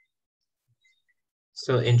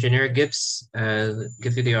 So Engineer Gibbs,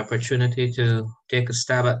 give you the opportunity to take a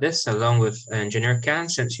stab at this along with Engineer Khan,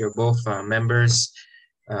 since you're both members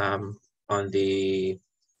on the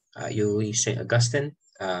UE St. Augustine.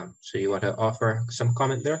 So you want to offer some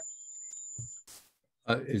comment there?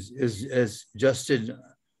 As Justin,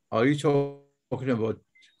 are you talking about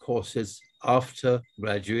courses after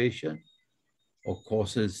graduation or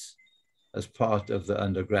courses as part of the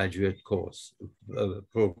undergraduate course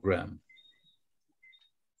program?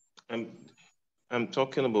 I'm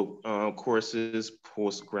talking about courses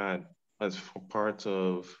post-grad as part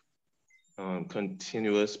of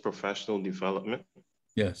continuous professional development.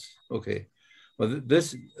 Yes, okay. Well,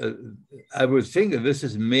 this, I would think that this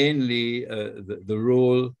is mainly the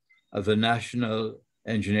role of the National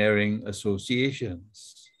Engineering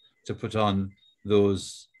Associations to put on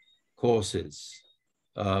those courses.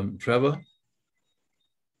 Trevor?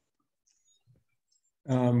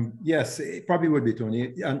 Yes, it probably would be,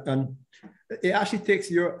 Tony. And it actually takes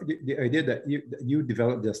the idea that you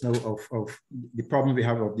developed just now of the problem we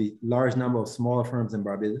have of the large number of smaller firms in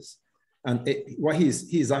Barbados. And what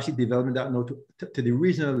he's actually developing that now to the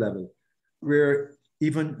regional level, where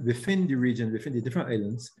even within the region, within the different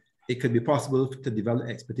islands, it could be possible to develop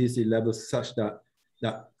expertise to levels such that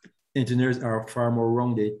engineers are far more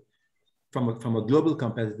rounded from a global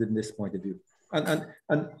competitiveness point of view.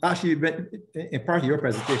 And actually, in part of your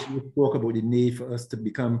presentation, you spoke about the need for us to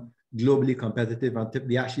become globally competitive and to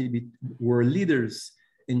be actually we're leaders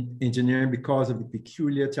in engineering because of the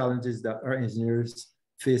peculiar challenges that our engineers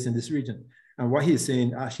face in this region. And what he's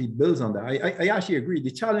saying actually builds on that. I actually agree.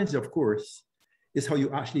 The challenge, of course, is how you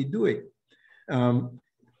actually do it.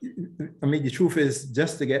 I mean, the truth is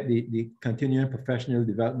just to get the continuing professional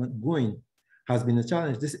development going has been a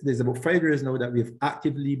challenge. There's about 5 years now that we've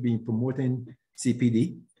actively been promoting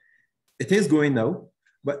CPD. It is going now,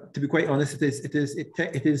 but to be quite honest,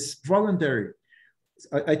 it is voluntary.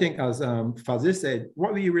 I think, as Fazir said,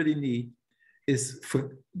 what we really need is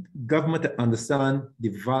for government to understand the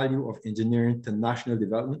value of engineering to national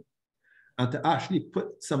development and to actually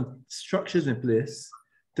put some structures in place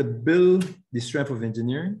to build the strength of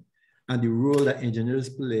engineering and the role that engineers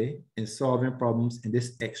play in solving problems in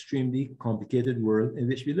this extremely complicated world in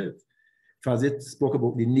which we live. Fazir spoke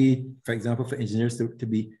about the need, for example, for engineers to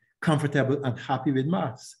be comfortable and happy with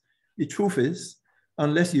maths. The truth is,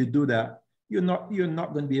 unless you do that, you're not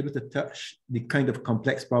going to be able to touch the kind of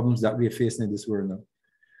complex problems that we are facing in this world now.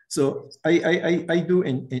 So I do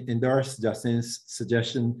endorse Justin's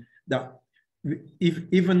suggestion that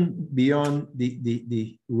even beyond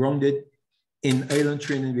the rounded in-island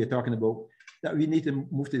training we're talking about, that we need to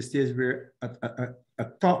move to the stage where a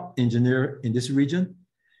top engineer in this region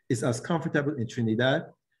is as comfortable in Trinidad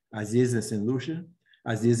as he is in St. Lucia,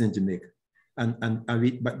 as is in Jamaica.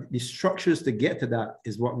 But the structures to get to that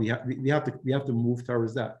is what we have to move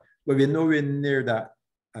towards that. But we're nowhere near that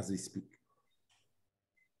as we speak.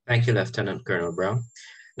 Thank you, Lieutenant Colonel Brown.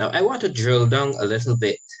 Now, I want to drill down a little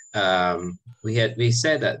bit. We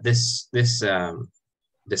said that this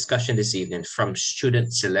discussion this evening, from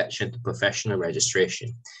student selection to professional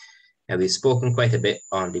registration, and we've spoken quite a bit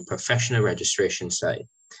on the professional registration side.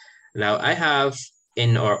 Now, I have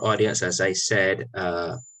in our audience, as I said,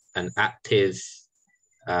 an active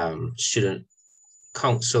student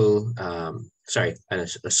council,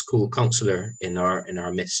 a school counselor in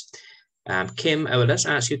our midst. Kim, I will just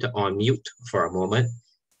ask you to unmute for a moment,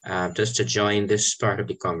 just to join this part of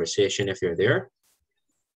the conversation if you're there.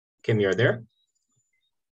 Kim, you're there?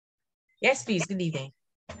 Yes, please. Good evening.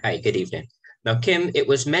 Hi, good evening. Now, Kim, it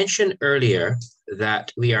was mentioned earlier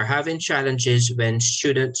that we are having challenges when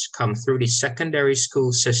students come through the secondary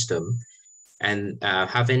school system and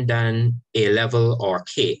having done A-level or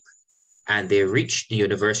CAPE, and they reach the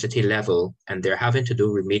university level and they're having to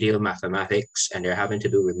do remedial mathematics and they're having to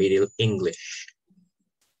do remedial English.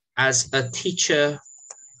 As a teacher,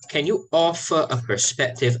 can you offer a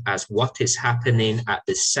perspective as what is happening at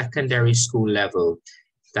the secondary school level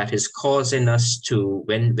that is causing us to,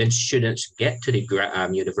 when students get to the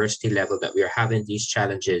university level, that we are having these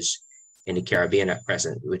challenges in the Caribbean at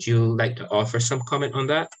present? Would you like to offer some comment on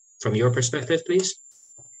that from your perspective, please?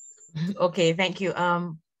 Okay, thank you.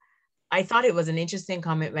 I thought it was an interesting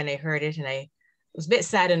comment when I heard it, and I was a bit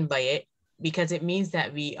saddened by it because it means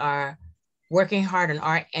that we are working hard on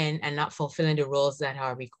our end and not fulfilling the roles that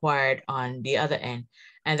are required on the other end.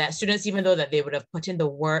 And that students, even though that they would have put in the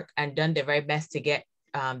work and done their very best to get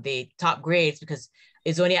the top grades, because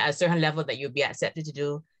it's only at a certain level that you'll be accepted to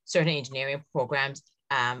do certain engineering programs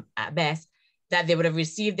at best, that they would have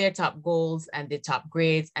received their top goals and the top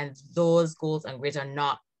grades, and those goals and grades are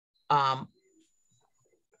not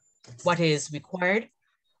what is required,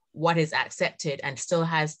 what is accepted, and still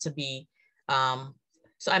has to be.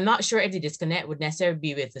 So I'm not sure if the disconnect would necessarily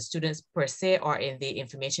be with the students per se or in the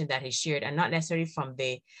information that is shared, and not necessarily from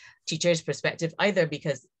the teacher's perspective either,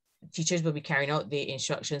 because teachers will be carrying out the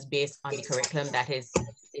instructions based on the curriculum that is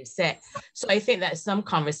set. So I think that some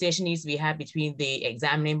conversation needs to be had between the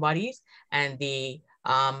examining bodies and the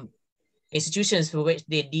institutions for which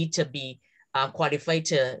they need to be qualified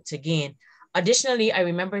to gain. Additionally, I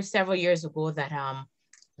remember several years ago that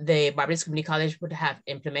the Barbados Community College would have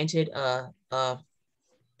implemented a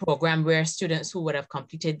program where students who would have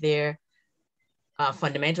completed their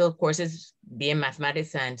fundamental courses, being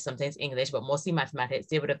mathematics and sometimes English, but mostly mathematics,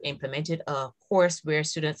 they would have implemented a course where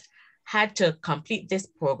students had to complete this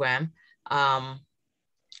program. I'm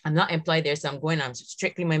not employed there, so I'm going on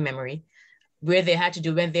strictly my memory, where they had to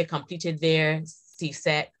do when they completed their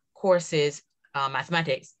CSEC courses,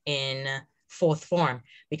 mathematics in fourth form,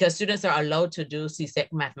 because students are allowed to do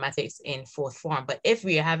CSEC mathematics in fourth form. But if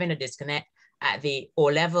we are having a disconnect at the O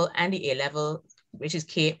level and the A level, which is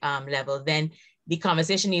K level, then the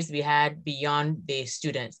conversation needs to be had beyond the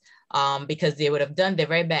students, because they would have done their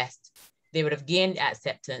very best. They would have gained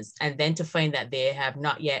acceptance, and then to find that they have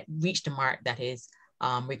not yet reached the mark that is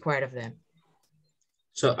required of them.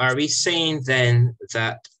 So are we saying then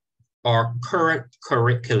that our current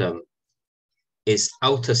curriculum is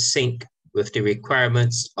out of sync with the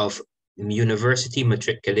requirements of university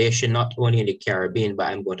matriculation, not only in the Caribbean, but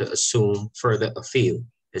I'm going to assume further afield?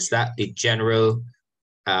 Is that the general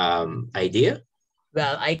idea?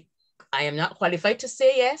 Well, I am not qualified to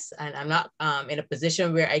say yes, and I'm not in a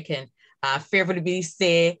position where I can favorably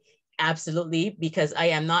say absolutely, because I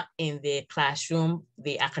am not in the classroom,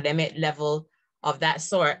 the academic level of that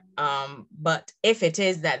sort. But if it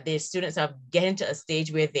is that the students are getting to a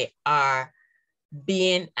stage where they are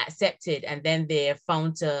being accepted, and then they're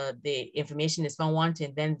found to, the information is found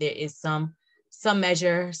wanting, then there is some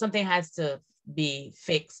measure, something has to be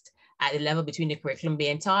fixed at the level between the curriculum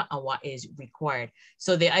being taught and what is required.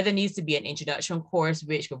 So there either needs to be an introduction course,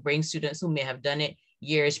 which will bring students who may have done it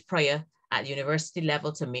years prior at the university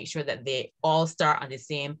level to make sure that they all start on the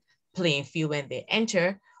same playing field when they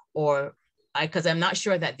enter, or because I'm not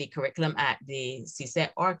sure that the curriculum at the CSEC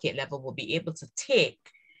or CATE level will be able to take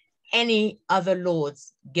any other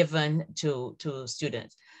loads given to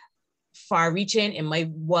students. Far-reaching in my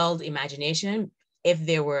wild imagination, if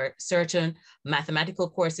there were certain mathematical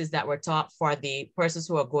courses that were taught for the persons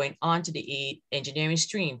who are going on to the engineering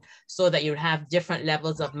stream, so that you would have different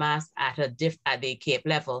levels of math at the CAPE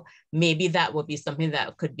level, maybe that would be something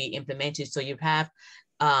that could be implemented. So you'd have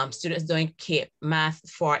students doing CAPE math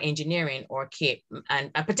for engineering, or CAPE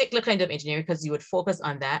and a particular kind of engineering, because you would focus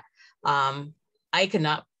on that. I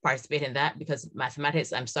cannot participate in that, because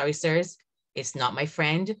mathematics, I'm sorry, sirs, it's not my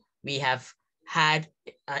friend. We have had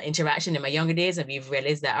interaction in my younger days, and we've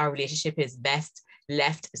realized that our relationship is best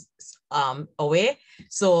left away.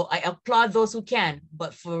 So I applaud those who can,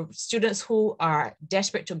 but for students who are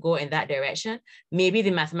desperate to go in that direction, maybe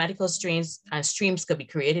the mathematical streams could be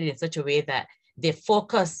created in such a way that the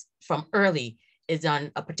focus from early is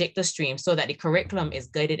on a particular stream, so that the curriculum is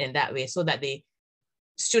guided in that way, so that the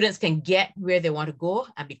students can get where they want to go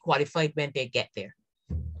and be qualified when they get there.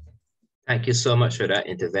 Thank you so much for that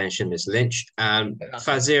intervention, Ms. Lynch.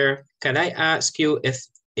 Fazir, can I ask you if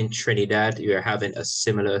in Trinidad you're having a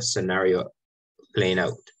similar scenario playing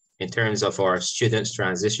out in terms of our students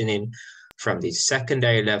transitioning from the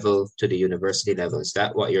secondary level to the university level? Is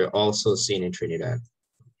that what you're also seeing in Trinidad?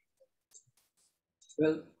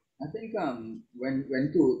 Well, I think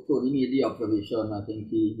when Tony made the observation, I think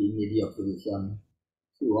he made the observation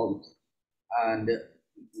throughout. And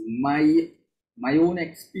my own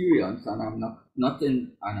experience, and I'm not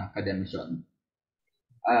an academician,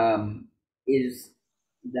 is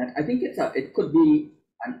that I think it could be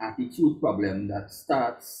an attitude problem that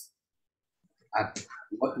starts at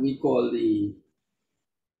what we call the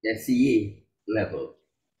SEA level,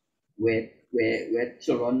 where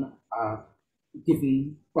children are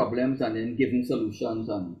given problems and then given solutions,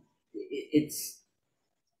 and it's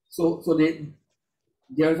so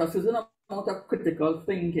there's a certain amount of critical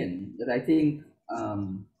thinking that I think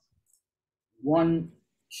one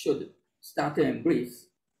should start to embrace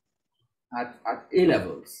at A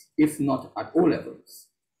levels, if not at O levels.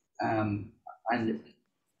 And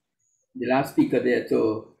the last speaker there,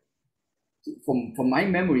 from my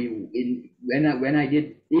memory, when I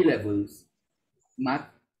did A levels,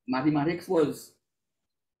 mathematics was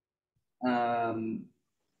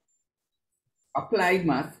applied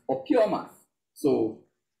math or pure math. So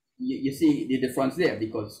you see the difference there,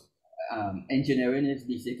 because engineering is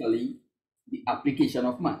basically the application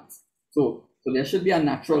of math. So there should be a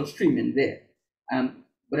natural stream in there.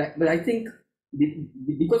 But I think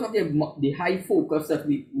because of the high focus that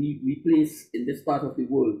we place in this part of the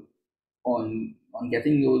world on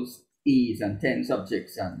getting those E's and 10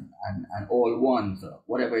 subjects and all ones or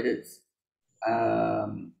whatever it is,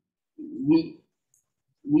 we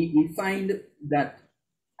find that,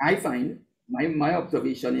 I find my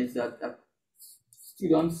observation is that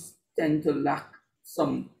students tend to lack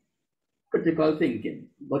some critical thinking,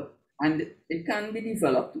 and it can be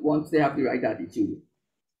developed once they have the right attitude.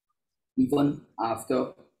 Even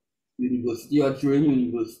after university or during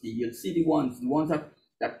university, you'll see the ones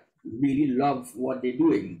that really love what they're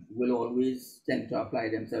doing will always tend to apply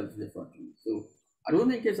themselves differently. So I don't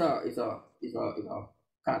think it's a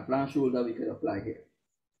carte blanche rule that we could apply here.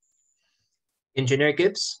 Engineer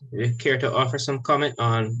Gibbs, would you care to offer some comment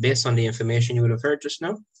based on the information you would have heard just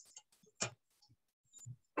now?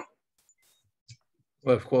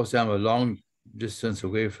 Well, of course, I'm a long distance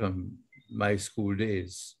away from my school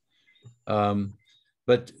days.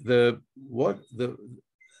 But I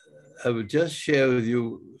would just share with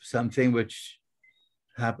you something which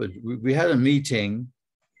happened. We had a meeting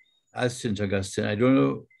at St. Augustine. I don't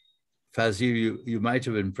know, Fazir, you might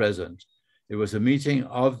have been present. It was a meeting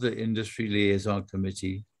of the Industry Liaison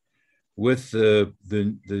Committee with the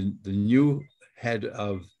new head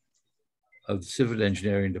of the Civil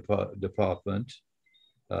Engineering Department.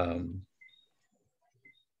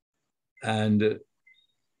 And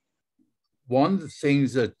one of the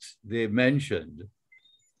things that they mentioned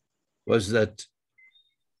was that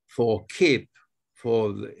for CAPE,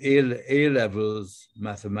 for the A levels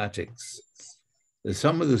mathematics, that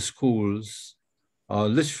some of the schools are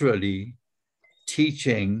literally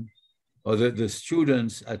teaching, or the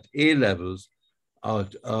students at A levels are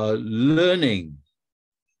learning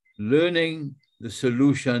the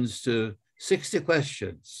solutions to 60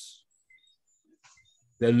 questions.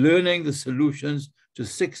 They're learning the solutions to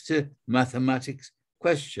 60 mathematics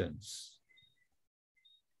questions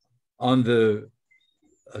on the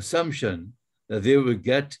assumption that they will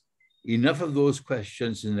get enough of those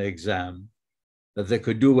questions in the exam that they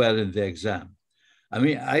could do well in the exam. I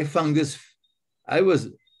mean, I found this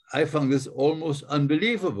almost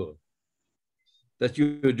unbelievable, that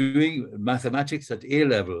you're doing mathematics at A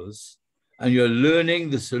levels and you're learning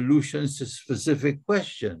the solutions to specific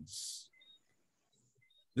questions.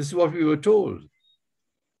 This is what we were told.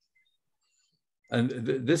 And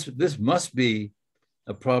this must be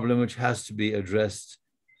a problem which has to be addressed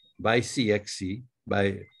by CXC,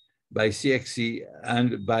 by CXC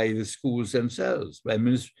and by the schools themselves, by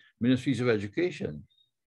ministries of education.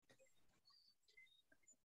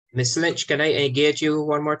 Ms. Lynch, can I engage you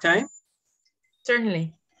one more time?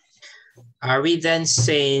 Certainly. Are we then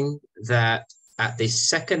saying that at the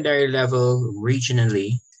secondary level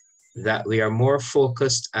regionally, that we are more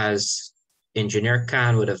focused, as Engineer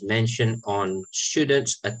Khan would have mentioned, on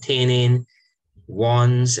students attaining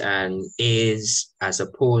ones and A's, as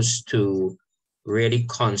opposed to really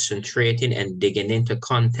concentrating and digging into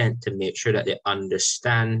content to make sure that they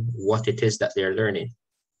understand what it is that they're learning?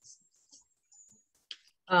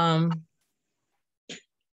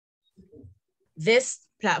 This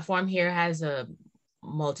platform here has a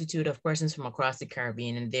multitude of persons from across the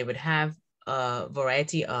Caribbean, and they would have a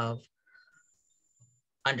variety of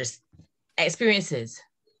experiences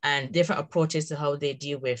and different approaches to how they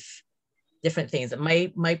deal with different things.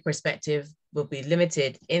 My perspective will be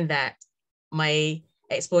limited in that my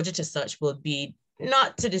exposure to such will be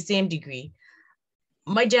not to the same degree.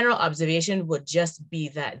 My general observation would just be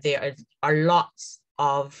that there are lots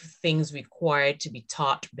of things required to be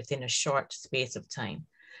taught within a short space of time.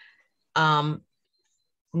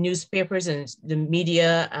 Newspapers and the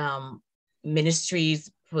media,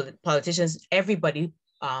 ministries, politicians, everybody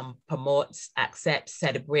promotes, accepts,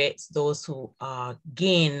 celebrates those who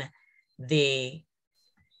gain the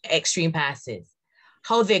extreme passes.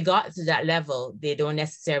 How they got to that level, they don't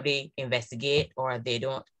necessarily investigate or they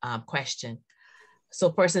don't question. So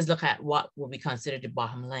persons look at what will be considered the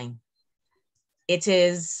bottom line. It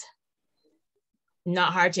is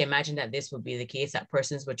not hard to imagine that this would be the case, that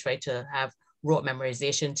persons would try to have rote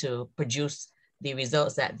memorization to produce the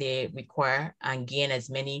results that they require and gain as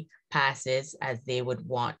many passes as they would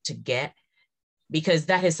want to get, because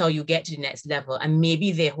that is how you get to the next level. And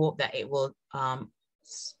maybe they hope that it will,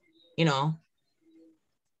 you know,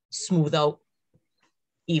 smooth out,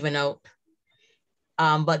 even out.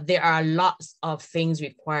 But there are lots of things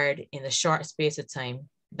required in a short space of time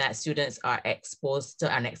that students are exposed to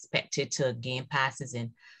and expected to gain passes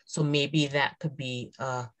in. So maybe that could be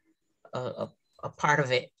a part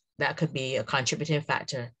of it. That could be a contributing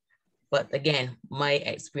factor. But again, my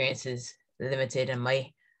experience is limited, and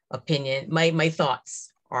my opinion, my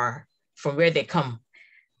thoughts are from where they come,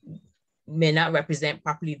 may not represent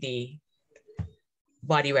properly the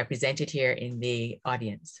body represented here in the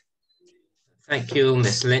audience. Thank you,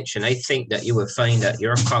 Ms. Lynch. And I think that you will find that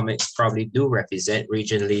your comments probably do represent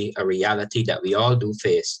regionally a reality that we all do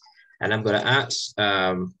face. And I'm going to ask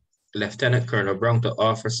Lieutenant Colonel Brown to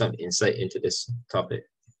offer some insight into this topic.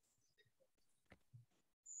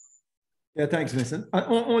 Yeah, thanks, Vincent.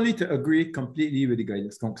 Only to agree completely with the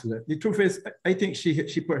guidance counselor. The truth is, I think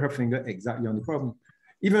she put her finger exactly on the problem.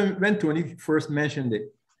 Even when Tony first mentioned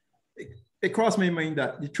it, it crossed my mind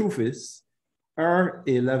that the truth is, our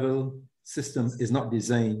A-level system is not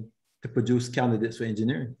designed to produce candidates for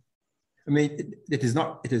engineering. I mean, it is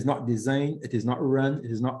not designed, it is not run,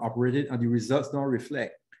 it is not operated, and the results don't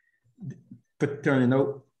reflect turning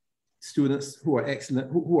out students who are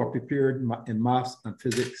excellent, who are prepared in maths and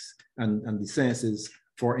physics and the sciences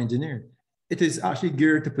for engineering. It is actually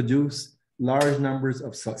geared to produce large numbers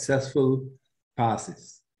of successful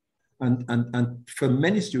passes. And for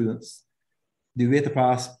many students, the way to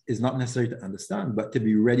pass is not necessarily to understand, but to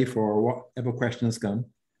be ready for whatever questions come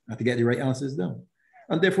and to get the right answers done.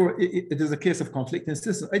 And therefore, it is a case of conflicting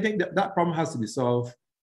systems. I think that problem has to be solved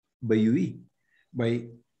by UE, by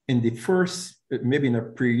in the first, maybe in a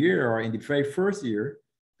pre-year or in the very first year,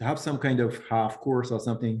 to have some kind of half course or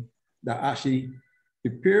something that actually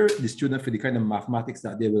prepare the student for the kind of mathematics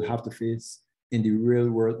that they will have to face in the real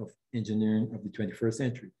world of engineering of the 21st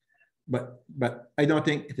century. But I don't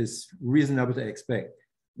think it is reasonable to expect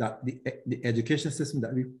that the education system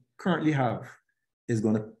that we currently have is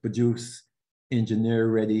going to produce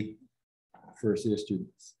engineer-ready first-year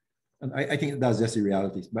students. And I think that's just the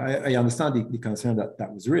reality. But I understand the concern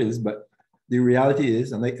that was raised, but the reality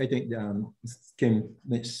is, and I think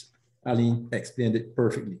Aline explained it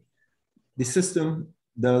perfectly. The system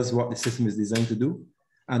does what the system is designed to do,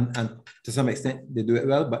 and to some extent they do it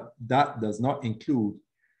well, but that does not include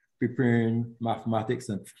preparing mathematics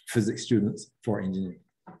and physics students for engineering.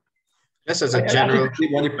 Just as a general,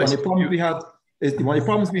 one of the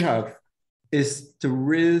problems we have is to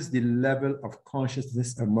raise the level of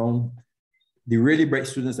consciousness among the really bright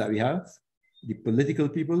students that we have, the political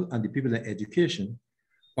people and the people in education,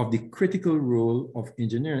 of the critical role of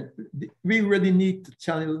engineering. We really need to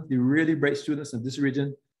channel the really bright students in this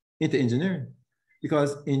region into engineering,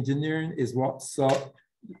 because engineering is what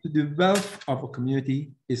the wealth of a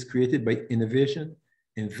community is created by innovation,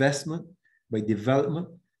 investment, by development.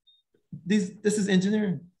 This is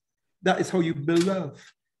engineering. That is how you build wealth.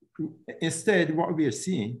 Instead, what we are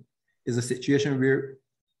seeing is a situation where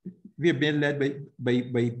we are being led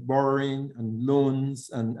by borrowing and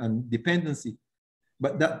loans and dependency.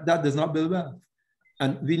 but that does not build wealth.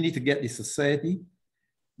 And we need to get the society,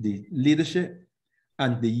 the leadership,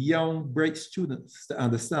 and the young, bright students to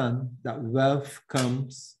understand that wealth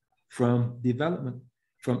comes from development,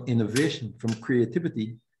 from innovation, from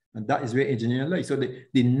creativity, and that is where engineering lies. So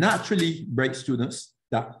the naturally bright students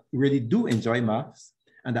that really do enjoy maths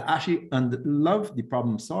and that actually love the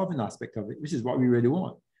problem-solving aspect of it, which is what we really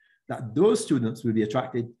want, that those students will be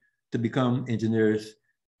attracted to become engineers,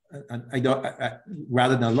 and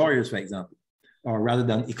rather than lawyers, for example, or rather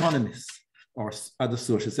than economists or other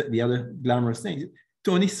social, the other glamorous things.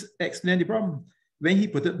 Tony explained the problem. When he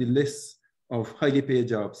put up the list of highly paid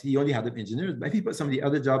jobs, he only had up engineers, but if he put some of the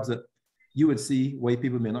other jobs that you would see why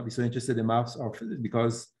people may not be so interested in maths or physics,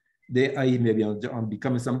 because they are maybe on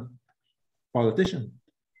becoming some politician.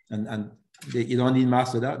 And you don't need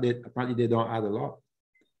maths for that. Apparently they don't add a lot.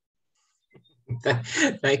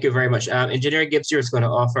 Thank you very much. Engineer Gibbs here is going to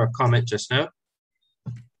offer a comment just now.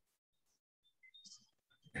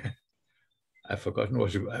 I've forgotten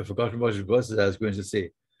what it was that I was going to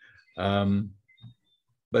say.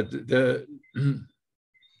 But there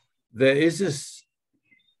is this,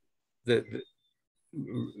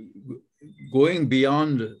 going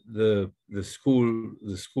beyond the school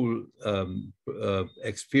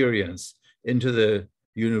experience into the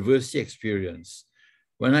university experience.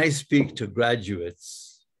 When I speak to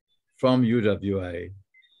graduates from UWI,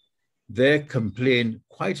 they complain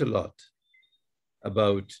quite a lot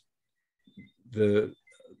about the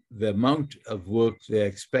amount of work they're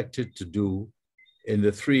expected to do in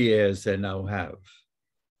the 3 years they now have.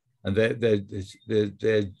 And there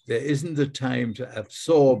isn't the time to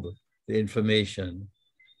absorb the information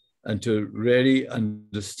and to really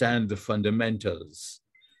understand the fundamentals.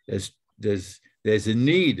 There's a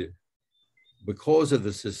need, because of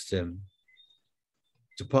the system,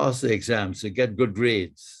 to pass the exams, to get good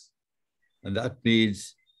grades. And that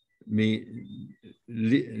needs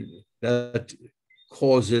that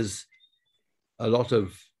causes a lot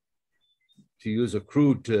of, to use a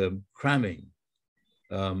crude term, cramming,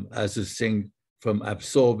 as a thing from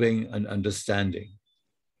absorbing and understanding.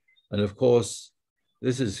 And of course,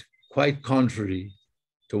 this is quite contrary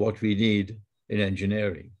to what we need in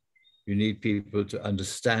engineering. You need people to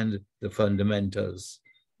understand the fundamentals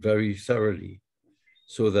very thoroughly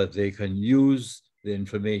so that they can use the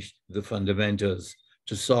information, the fundamentals,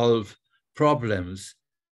 to solve problems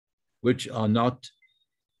which are not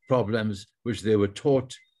problems which they were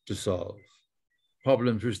taught to solve,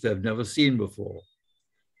 problems which they've never seen before,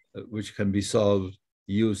 which can be solved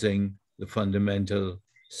using the fundamental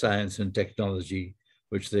science and technology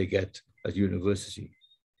which they get at university.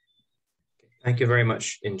 Thank you very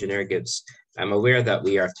much, Engineer Gibbs. I'm aware that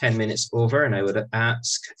we are 10 minutes over, and I would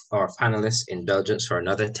ask our panelists indulgence for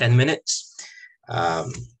another 10 minutes.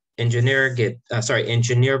 Engineer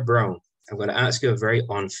Brown, I'm going to ask you a very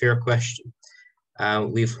unfair question.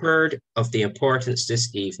 We've heard of the importance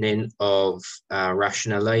this evening of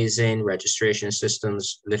rationalizing registration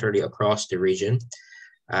systems literally across the region.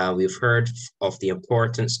 We've heard of the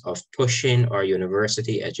importance of pushing our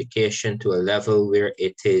university education to a level where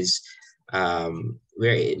it is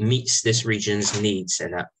where it meets this region's needs,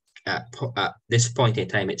 and at this point in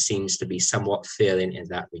time, it seems to be somewhat failing in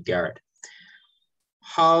that regard.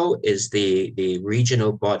 How is the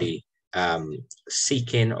regional body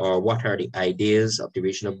seeking, or what are the ideas of the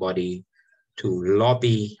regional body to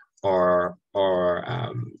lobby or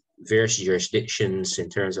various jurisdictions in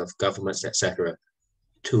terms of governments, etc.,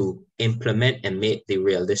 to implement and make the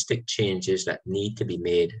realistic changes that need to be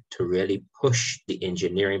made to really push the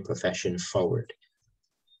engineering profession forward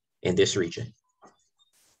in this region?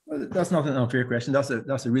 Well, that's not an unfair question. That's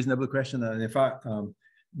a reasonable question. And in fact,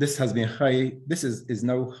 this has been high. This is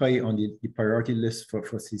now high on the priority list for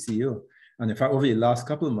CCO. And in fact, over the last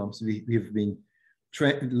couple of months, we've been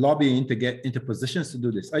lobbying to get into positions to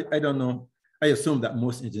do this. I don't know. I assume that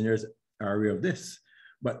most engineers are aware of this,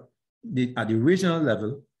 but at the regional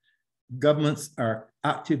level, governments are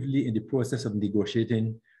actively in the process of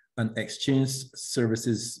negotiating an exchange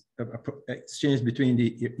between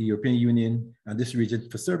the European Union and this region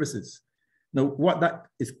for services. Now, what that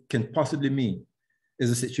can possibly mean is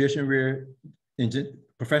a situation where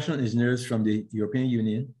professional engineers from the European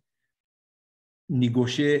Union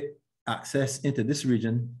negotiate access into this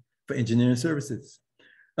region for engineering services.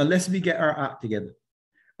 Unless we get our act together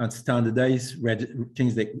and standardize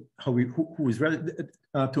things like how who is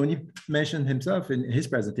Tony mentioned himself in his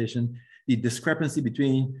presentation, the discrepancy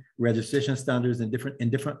between registration standards in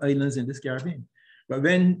different islands in this Caribbean. But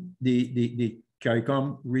when the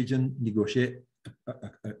CARICOM region negotiate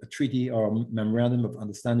a treaty or memorandum of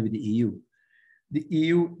understanding with the EU, the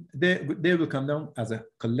EU, they will come down as a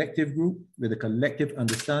collective group with a collective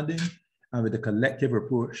understanding and with a collective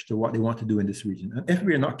approach to what they want to do in this region. And if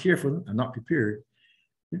we are not careful and not prepared,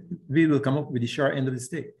 we will come up with the short end of the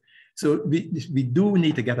stick. So we do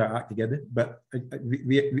need to get our act together, but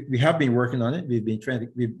we have been working on it. We've been trying to,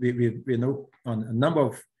 we know on a number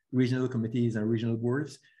of regional committees and regional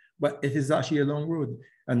boards, but it is actually a long road.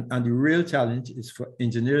 And the real challenge is for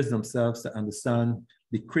engineers themselves to understand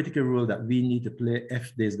the critical role that we need to play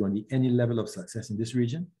if there's going to be any level of success in this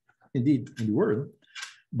region, indeed in the world.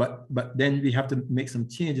 But then we have to make some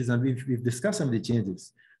changes, and we've discussed some of the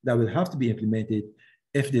changes that will have to be implemented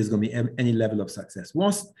if there's going to be any level of success.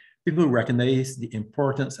 Once people recognize the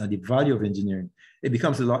importance and the value of engineering, it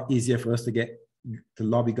becomes a lot easier for us to get to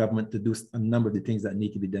lobby government to do a number of the things that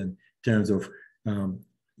need to be done in terms of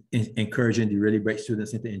encouraging the really bright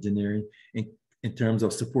students into engineering, in terms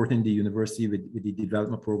of supporting the university with the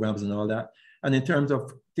development programs and all that, and in terms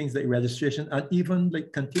of things like registration and even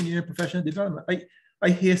like continuing professional development. I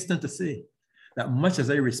hasten to say that much as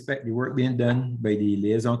I respect the work being done by the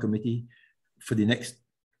liaison committee for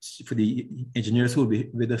the engineers who will be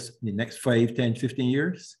with us in the next 5, 10, 15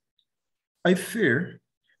 years, I fear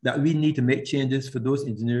that we need to make changes for those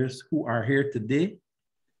engineers who are here today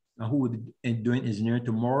and who will be doing engineering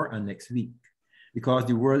tomorrow and next week, because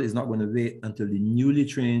the world is not going to wait until the newly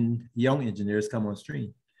trained young engineers come on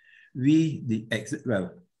stream.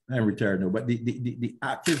 Well, I'm retired now, but the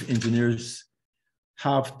active engineers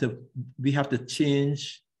we have to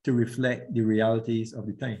change to reflect the realities of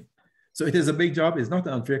the time. So it is a big job. It's not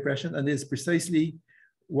an unfair question. And it's precisely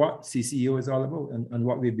what CCEO is all about and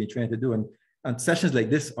what we've been trying to do. And sessions like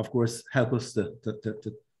this, of course, help us to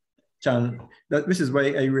channel that, which is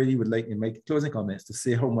why I really would like in my closing comments to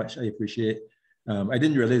say how much I appreciate. I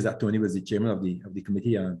didn't realize that Tony was the chairman of the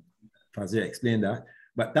committee, and Fazir explained that.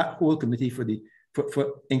 But that whole committee for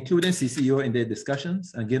including CCEO in their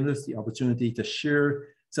discussions and giving us the opportunity to share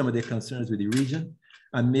some of their concerns with the region.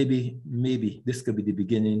 And maybe this could be the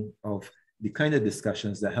beginning of the kind of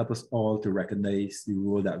discussions that help us all to recognize the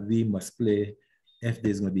role that we must play if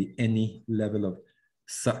there's going to be any level of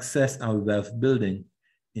success and wealth building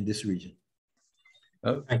in this region.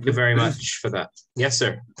 Thank you very much for that. Yes,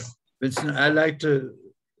 sir. Vincent, I'd like to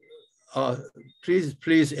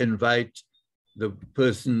please invite the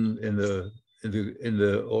person in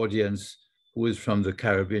the audience who is from the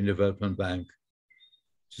Caribbean Development Bank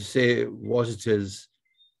to say what it is,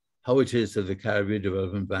 how it is that the Caribbean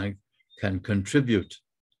Development Bank can contribute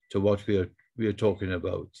to what we are talking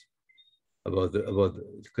about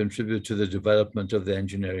contribute to the development of the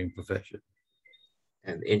engineering profession.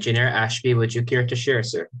 And Engineer Ashby, would you care to share,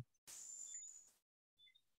 sir?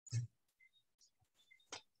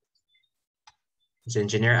 Is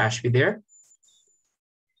Engineer Ashby there?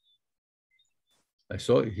 I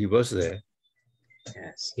saw he was there.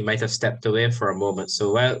 Yes, he might have stepped away for a moment.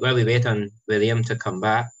 So while we wait on William to come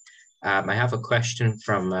back, I have a question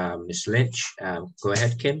from Ms. Lynch. Go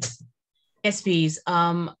ahead, Kim. Yes, please.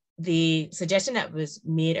 The suggestion that was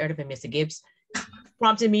made earlier by Mr. Gibbs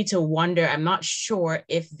prompted me to wonder, I'm not sure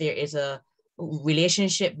if there is a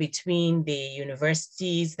relationship between the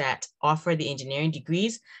universities that offer the engineering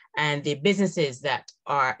degrees and the businesses that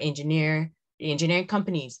are engineering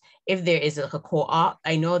companies. If there is like a co-op,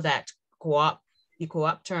 I know that the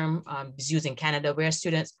co-op term is used in Canada where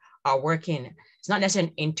students are working. It's not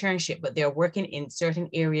necessarily an internship, but they're working in certain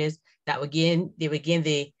areas that would gain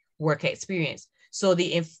the work experience. So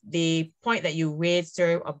the point that you raised,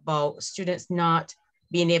 sir, about students not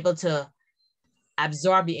being able to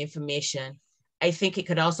absorb the information, I think it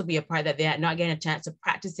could also be a part that they're not getting a chance to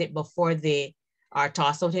practice it before they are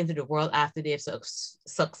tossed out into the world after they've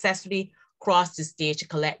successfully crossed the stage to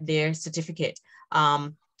collect their certificate.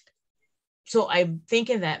 So I'm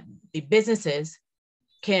thinking that the businesses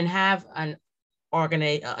can have an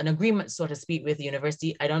agreement, so to speak, with the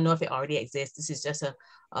university. I don't know if it already exists. This is just a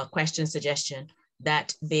question suggestion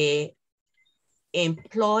that they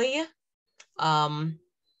employ, and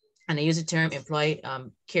I use the term employ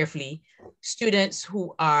carefully, students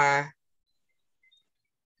who are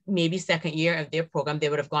maybe second year of their program. They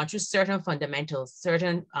would have gone through certain fundamentals,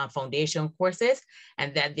 certain foundation courses,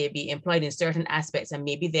 and that they be employed in certain aspects. And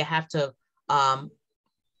maybe they have to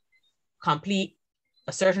complete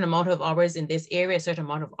a certain amount of hours in this area, a certain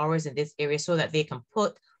amount of hours in this area, so that they can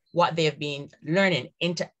put what they have been learning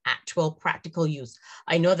into actual practical use.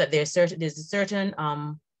 I know that there's certain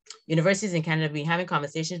universities in Canada, we've been having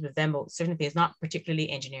conversations with them about certain things, not particularly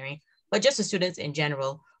engineering, but just the students in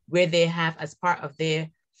general, where they have as part of their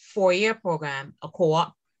 4-year program, a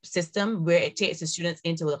co-op system where it takes the students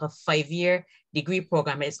into like a 5-year degree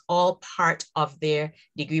program. It's all part of their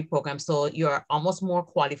degree program. So you're almost more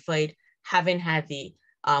qualified having had the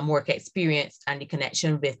work experience and the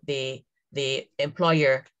connection with the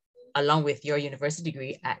employer along with your university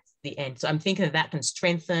degree at the end. So I'm thinking that can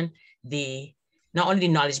strengthen not only the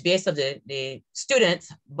knowledge base of the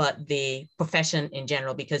students, but the profession in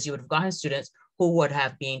general, because you would have gotten students who would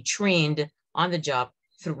have been trained on the job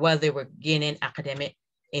through while they were gaining academic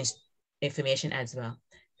information as well.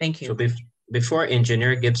 Thank you. So before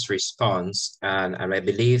Engineer Gibbs responds, and I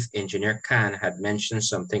believe Engineer Khan had mentioned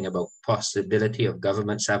something about possibility of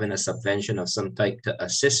governments having a subvention of some type to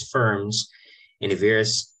assist firms in the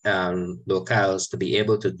various locales to be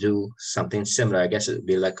able to do something similar. I guess it would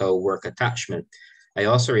be like a work attachment. I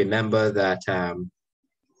also remember that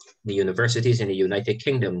the universities in the United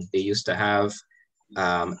Kingdom, they used to have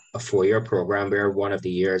a 4-year program where one of the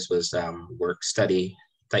years was work study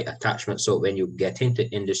type attachment. So when you get into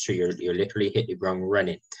industry, you're literally hit the ground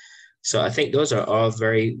running. So I think those are all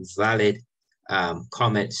very valid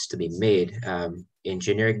comments to be made.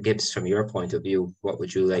 Engineer Gibbs, from your point of view, what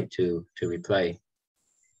would you like to reply?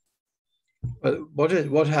 Well,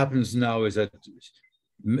 what happens now is that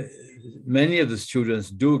many of the students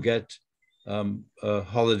do get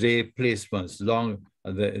holiday placements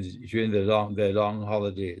during their long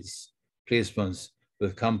holidays, placements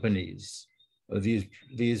with companies. These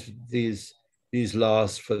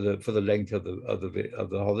last for the length of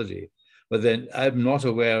the holiday. But then I'm not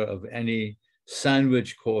aware of any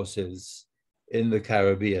sandwich courses in the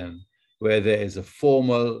Caribbean where there is a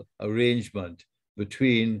formal arrangement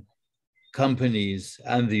between companies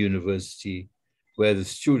and the university, where the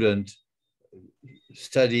student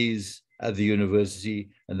studies at the university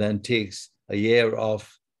and then takes a year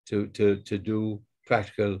off to do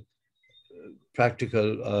practical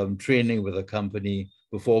training with a company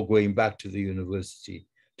before going back to the university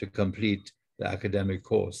to complete the academic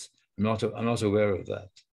course. I'm not aware of that,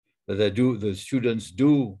 but the students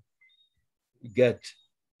do get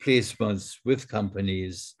placements with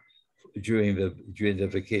companies during the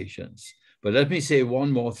vacations. But let me say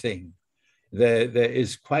one more thing. There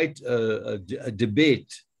is quite a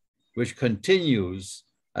debate which continues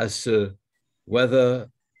as to whether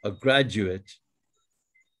a graduate,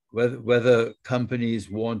 whether companies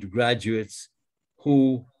want graduates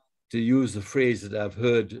who, to use the phrase that I've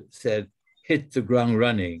heard said, hit the ground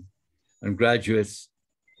running, and graduates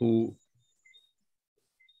who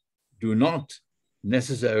do not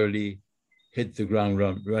necessarily hit the ground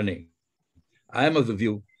running. I am of the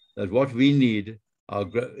view that what we need are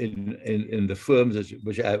in the firms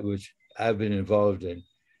which I've been involved in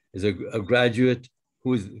is a graduate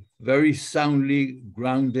who is very soundly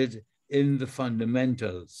grounded in the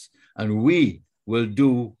fundamentals, and we will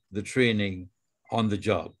do the training on the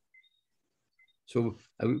job. So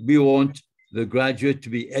we want the graduate to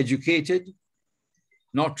be educated,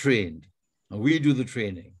 not trained, and we do the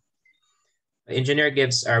training. Engineer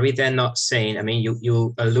Gibbs, are we then not saying, I mean,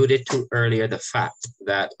 you alluded to earlier the fact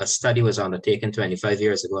that a study was undertaken 25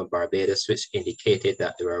 years ago in Barbados, which indicated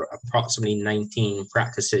that there were approximately 19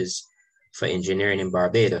 practices for engineering in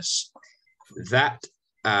Barbados. That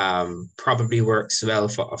probably works well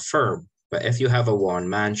for a firm, but if you have a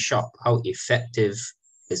one-man shop, how effective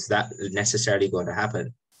is that necessarily going to happen?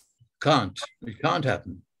 It can't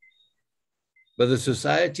happen. But the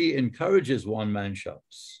society encourages one-man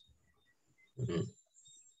shops. Mm-hmm.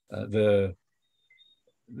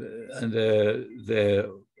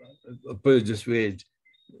 Put it this way,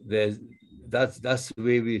 that's the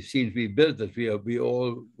way we seem to be built. That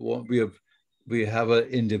we have an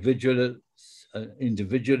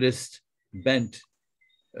individualist bent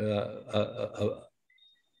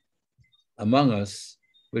among us,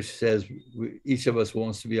 which says each of us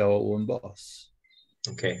wants to be our own boss.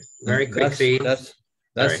 Okay, very quickly.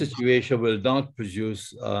 That situation will not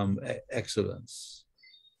produce excellence.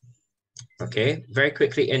 Okay, very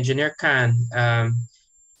quickly, Engineer Khan,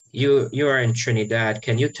 you are in Trinidad.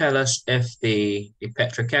 Can you tell us if the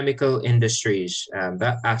petrochemical industries,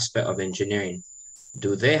 that aspect of engineering,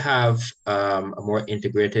 do they have a more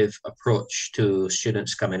integrative approach to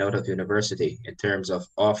students coming out of university in terms of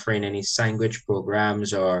offering any sandwich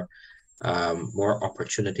programs or more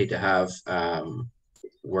opportunity to have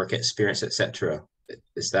work experience, etc.?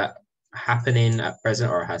 Is that happening at present,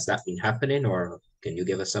 or has that been happening, or can you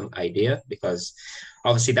give us some idea? Because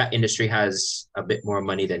obviously that industry has a bit more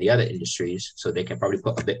money than the other industries, so they can probably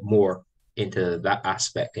put a bit more into that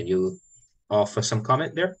aspect. Can you offer some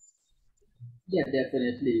comment there? Yeah,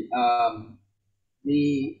 definitely.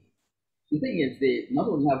 The thing is, they not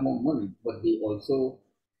only have more money, but they also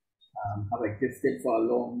have existed for a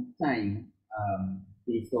long time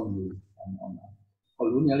based on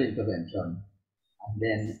colonial intervention and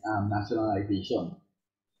then nationalization.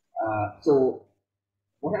 So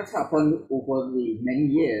what has happened over the many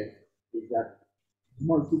years is that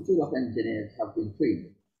multitude of engineers have been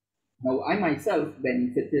trained. Now, I myself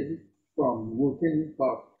benefited from working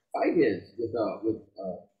for 5 years with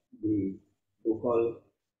the local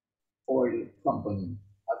oil company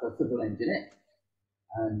as a civil engineer,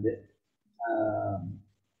 and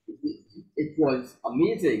it was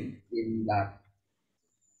amazing in that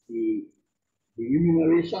the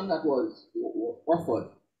remuneration that was offered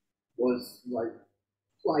was like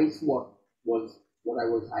twice what I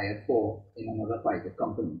was hired for in another private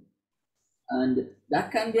company. And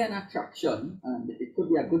that can be an attraction, and it could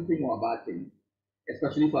be a good thing or a bad thing,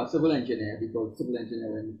 especially for a civil engineer, because civil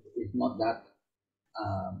engineering is not that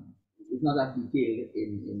detailed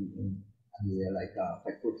in an area like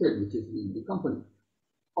Petrotrade, which is the company.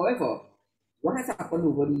 However, what has happened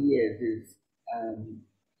over the years is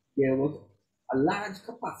there was a large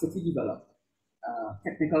capacity developed,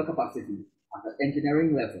 technical capacity at the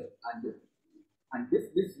engineering level, and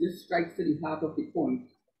this strikes to the heart of the point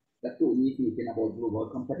that Tony is making about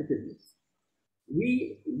global competitiveness.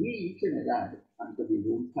 We Trinidad and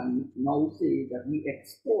Tobago can now say that we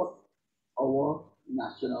export our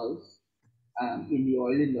nationals in the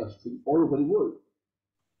oil industry all over the world.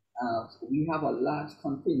 So we have a large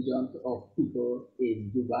contingent of people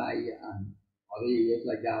in Dubai and other areas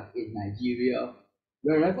like that, in Nigeria.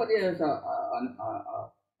 Wherever there is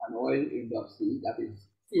an oil industry that is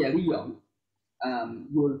fairly young,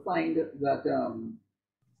 you will find that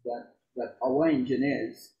that our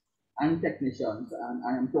engineers and technicians, and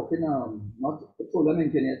I am talking not petroleum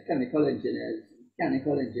engineers, chemical engineers,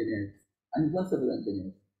 mechanical engineers, and even civil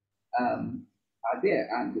engineers, are there.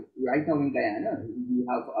 And right now in Guyana, we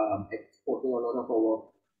have exported a lot of our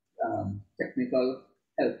technical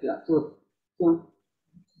help. So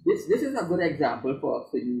this is a good example for us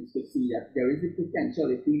to use to see that there is a potential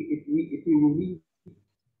if we really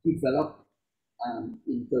develop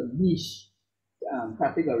into niche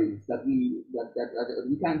categories that we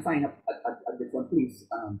can find a different place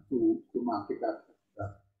to market that.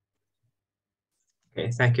 Okay,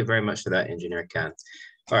 thank you very much for that, Engineer Khan.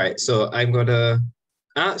 All right, so I'm going to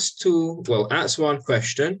ask one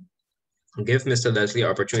question and give Mr. Leslie an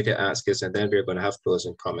opportunity to ask us, and then we're going to have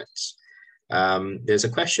closing comments. There's a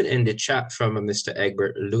question in the chat from Mr.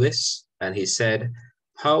 Egbert Lewis, and he said,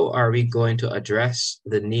 how are we going to address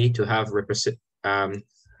the need to have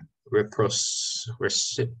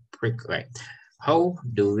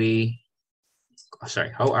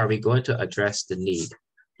how are we going to address the need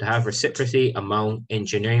to have reciprocity among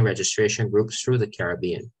engineering registration groups through the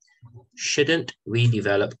Caribbean? Shouldn't we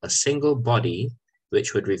develop a single body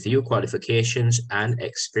which would review qualifications and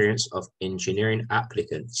experience of engineering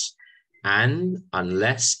applicants? And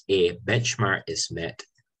unless a benchmark is met,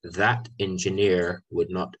 that engineer would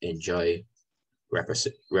not enjoy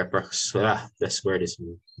this word is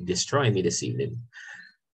destroying me this evening.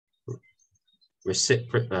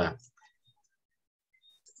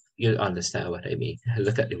 You'll understand what I mean.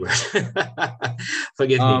 Look at the word.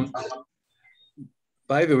 Forgive me.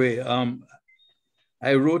 By the way,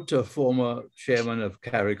 I wrote to a former chairman of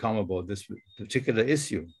CARICOM about this particular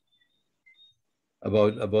issue,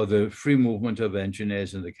 about the free movement of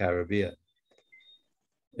engineers in the Caribbean.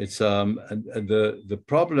 It's the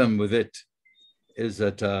problem with it is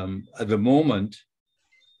that at the moment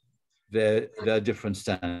there are different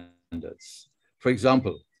standards. For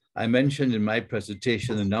example, I mentioned in my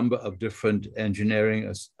presentation a number of different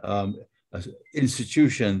engineering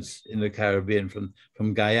institutions in the Caribbean,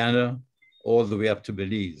 from Guyana all the way up to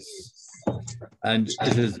Belize. And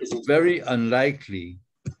it is very unlikely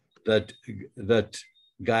that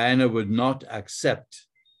Guyana would not accept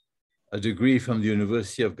a degree from the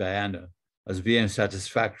University of Guyana as being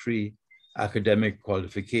satisfactory academic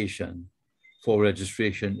qualification for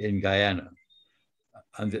registration in Guyana.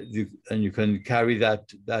 And you can carry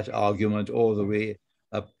that argument all the way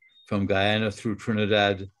up from Guyana through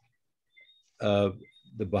Trinidad, the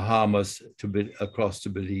Bahamas, across to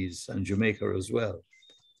Belize and Jamaica as well.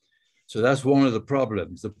 So that's one of the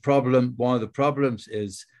problems. One of the problems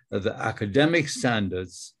is that the academic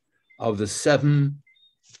standards of the 7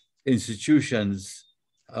 institutions,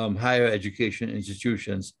 higher education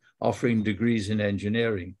institutions offering degrees in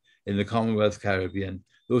engineering in the Commonwealth Caribbean,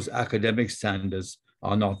 those academic standards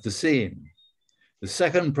are not the same. The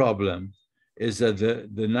second problem is that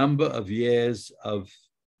the number of years of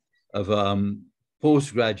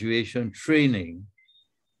post-graduation training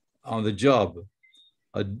on the job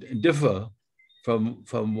differ from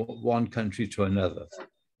one country to another.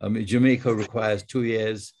 Jamaica requires 2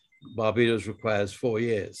 years, Barbados requires 4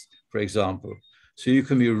 years, for example. So you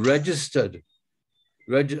can be registered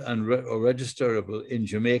or registerable in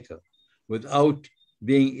Jamaica without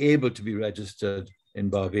being able to be registered in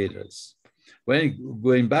Barbados. When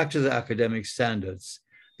going back to the academic standards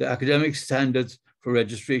for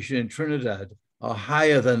registration in Trinidad are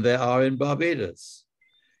higher than they are in Barbados.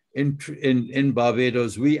 In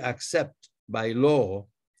Barbados, we accept by law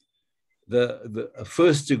the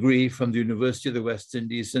first degree from the University of the West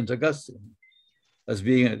Indies, St. Augustine, as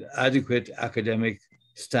being an adequate academic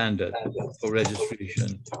standard for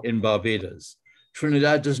registration in Barbados.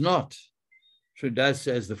 Trinidad does not. Trinidad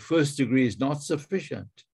says the first degree is not sufficient.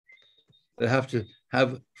 They have to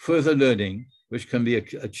have further learning, which can be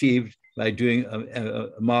achieved by doing a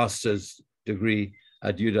master's degree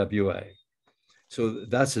at UWI. So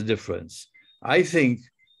that's the difference. I think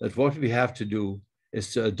that what we have to do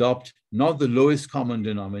is to adopt not the lowest common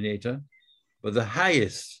denominator, but the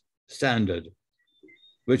highest standard,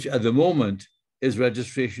 which at the moment is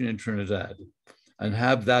registration in Trinidad, and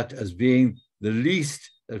have that as being the least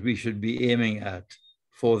that we should be aiming at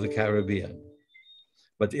for the Caribbean.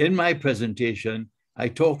 But in my presentation, I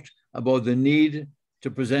talked about the need to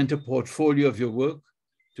present a portfolio of your work,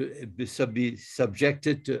 to be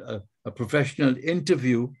subjected to a professional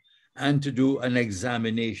interview, and to do an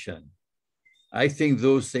examination. I think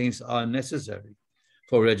those things are necessary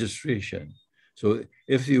for registration. So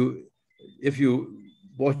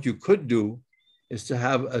what you could do is to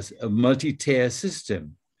have a multi-tier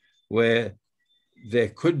system where there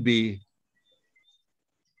could be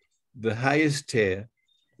the highest tier,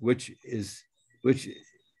 which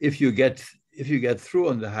if you get through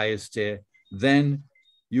on the highest tier, then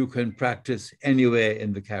you can practice anywhere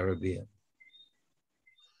in the Caribbean.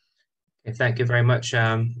 Okay, thank you very much.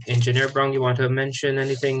 Engineer Brown, you want to mention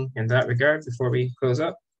anything in that regard before we close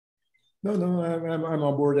up? No, I'm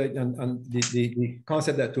on board. And the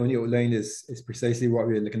concept that Tony outlined is precisely what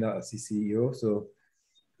we're looking at as the CEO. So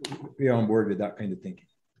we're on board with that kind of thinking.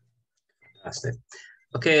 Fantastic.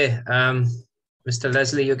 Okay, Mr.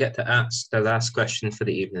 Leslie, you get to ask the last question for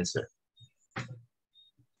the evening, sir.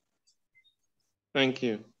 Thank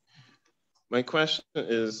you. My question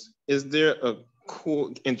is there a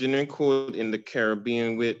engineering code in the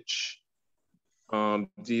Caribbean which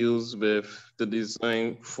deals with the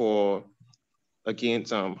design for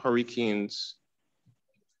against hurricanes,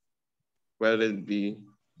 whether it be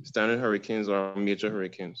standard hurricanes or major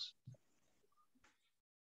hurricanes?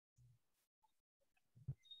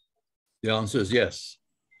 The answer is yes.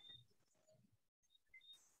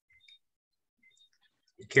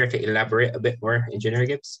 Care to elaborate a bit more, Engineer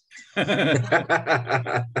Gibbs?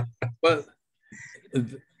 Well,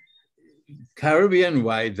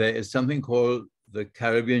 Caribbean-wide, there is something called the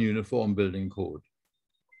Caribbean Uniform Building Code.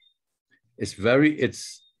 It's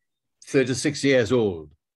 36 years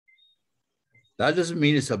old. That doesn't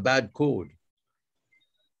mean it's a bad code.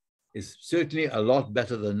 It's certainly a lot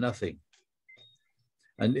better than nothing.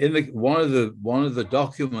 And in one of the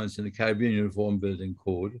documents in the Caribbean Uniform Building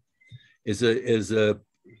Code is a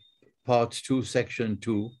Part 2, Section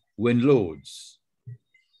 2, wind loads.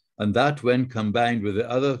 And that, when combined with the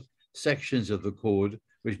other sections of the code,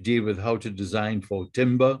 which deal with how to design for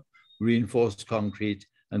timber, reinforced concrete,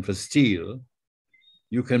 and for steel,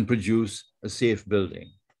 you can produce a safe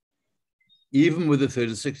building. Even with a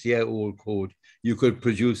 36-year-old code, you could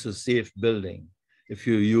produce a safe building if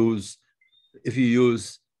you use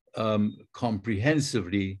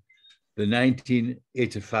comprehensively the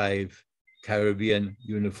 1985 Caribbean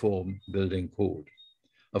Uniform Building Code.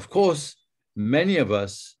 Of course, many of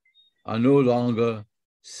us are no longer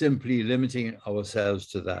simply limiting ourselves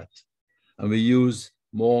to that, and we use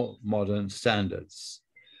more modern standards.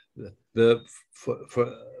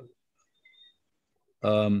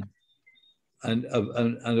 And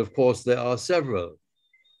of course, there are several.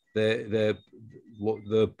 The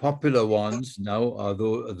popular ones now are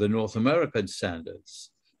the North American standards.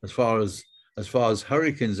 As far as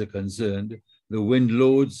hurricanes are concerned, the wind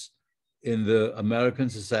loads in the American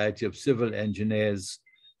Society of Civil Engineers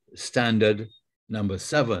standard number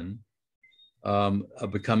 7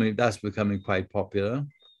 that's becoming quite popular,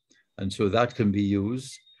 and so that can be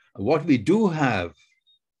used. What we do have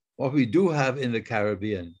in the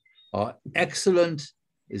Caribbean are excellent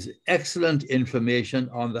information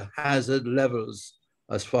on the hazard levels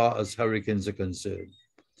as far as hurricanes are concerned.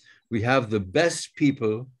 We have the best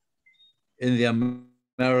people in the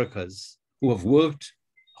Americas who have worked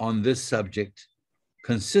on this subject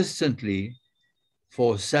consistently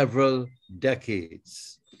for several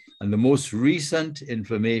decades. And the most recent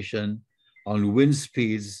information on wind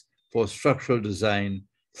speeds for structural design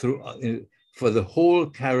for the whole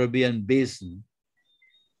Caribbean basin,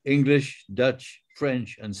 English, Dutch,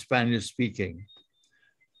 French, and Spanish speaking,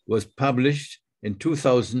 was published in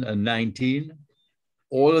 2019.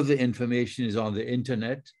 All of the information is on the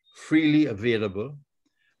internet, freely available,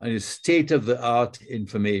 and is state-of-the-art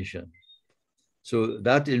information. So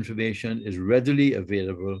that information is readily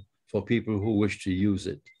available for people who wish to use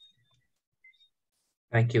it.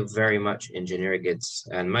 Thank you very much, Engineer Gibbs.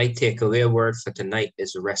 And my takeaway word for tonight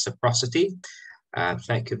is reciprocity.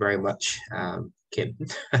 Thank you very much, Kim.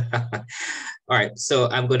 All right, so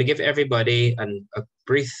I'm going to give everybody a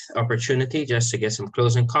brief opportunity just to get some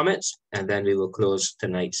closing comments, and then we will close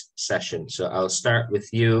tonight's session. So I'll start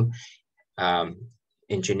with you,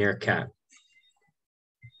 Engineer Khan.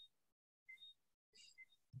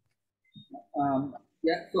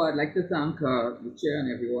 Yeah, so I'd like to thank the chair and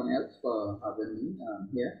everyone else for having me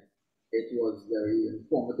here. It was very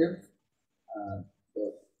informative.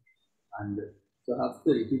 And to have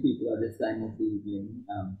 32 people at this time of the evening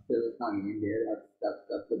still hanging in there,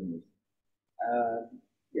 that's good news.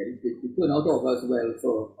 Yeah, it turned out of us well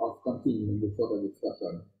for us continuing this sort of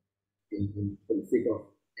discussion for the sake of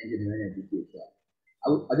engineering education.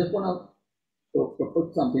 I just want to put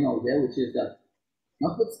something out there, which is that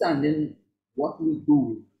notwithstanding what we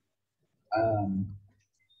do in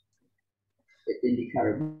the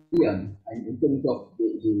Caribbean and in terms of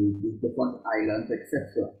the different islands,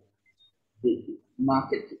 etc., the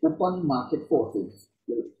open market forces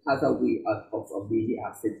has a way of being the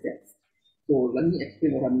acid test. So let me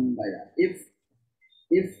explain what I mean by that. If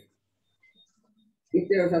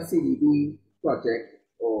there's a CDB project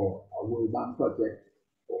or a World Bank project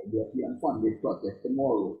or European funded project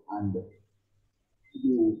tomorrow, and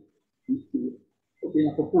you put in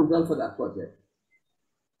a proposal for that project,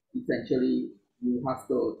 essentially you have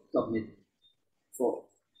to submit for,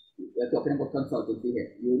 we're talking about consultancy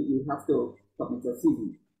here, you have to submit a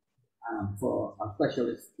CV for a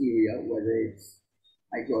specialist area, whether it's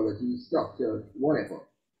hydrology, structure, whatever.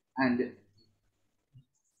 And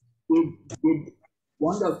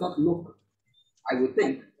one does not look, I would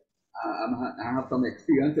think, I have some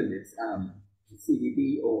experience in this, the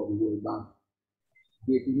CDB or the World Bank,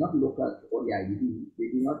 they do not look at, or the IDB, they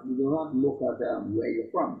do not look at where you're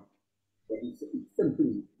from, but it's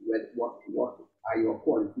simply what are your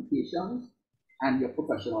qualifications and your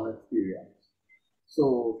professional experience.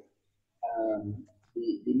 So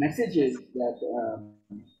the message is that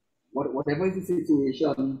whatever is the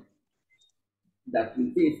situation that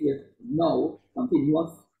we face with now,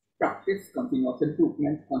 continuous practice, continuous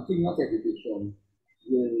improvement, continuous education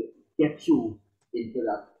will get you into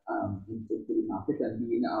that into the market and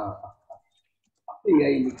being a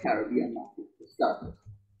player in the Caribbean market to start with.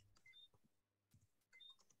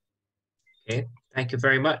 Okay, thank you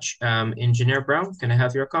very much. Engineer Brown, can I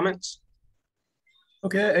have your comments?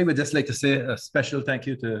 Okay, I would just like to say a special thank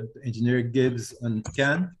you to Engineer Gibbs and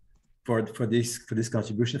Can for this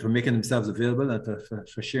contribution, for making themselves available and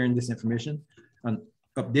for sharing this information and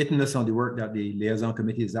updating us on the work that the Liaison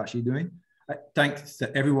Committee is actually doing. Thanks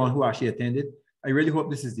to everyone who actually attended. I really hope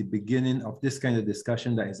this is the beginning of this kind of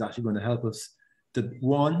discussion that is actually going to help us to,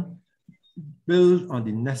 one, build on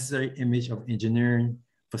the necessary image of engineering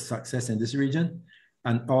for success in this region,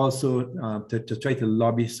 and also to try to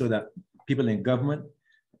lobby so that people in government,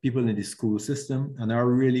 people in the school system, and our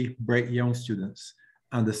really bright young students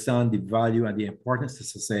understand the value and the importance to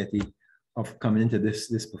society of coming into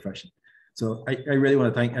this profession. So I really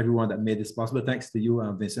want to thank everyone that made this possible. Thanks to you,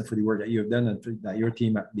 Vincent, for the work that you have done and that your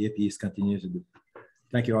team at the AP is continuing to do.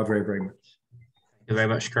 Thank you all very, very much. Thank you very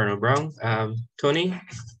much, Colonel Brown. Tony,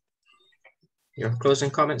 your closing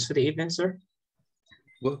comments for the evening, sir?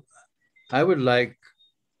 Well, I would like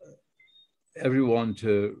everyone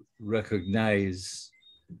to recognize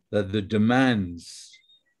that the demands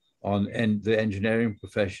on the engineering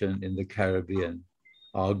profession in the Caribbean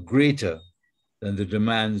are greater than the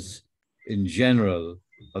demands in general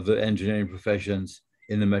of the engineering professions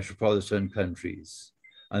in the metropolitan countries.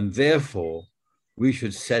 And therefore, we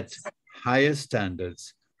should set higher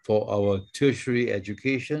standards for our tertiary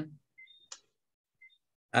education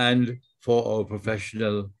and for our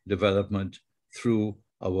professional development through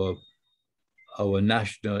our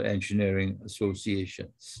national engineering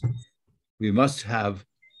associations. We must have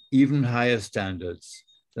even higher standards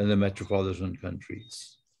than the metropolitan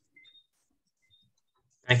countries.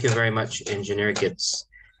 Thank you very much, Engineer Gibbs.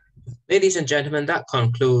 Ladies and gentlemen, that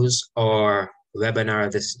concludes our webinar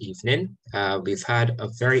this evening. We've had a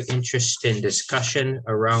very interesting discussion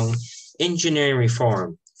around engineering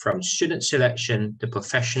reform from student selection to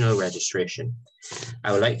professional registration.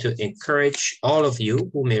 I would like to encourage all of you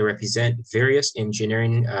who may represent various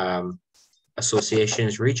engineering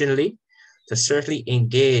associations regionally to certainly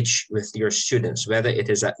engage with your students, whether it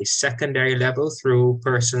is at the secondary level through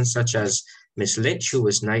persons such as Ms. Lynch,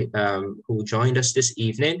 who joined us this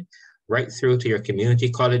evening, right through to your community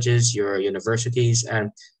colleges, your universities,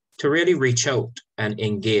 and to really reach out and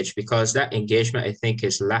engage, because that engagement, I think,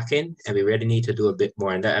 is lacking, and we really need to do a bit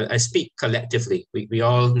more. And I speak collectively. We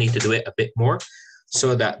all need to do it a bit more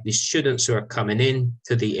so that the students who are coming in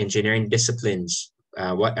to the engineering disciplines,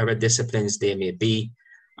 whatever disciplines they may be,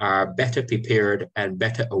 are better prepared and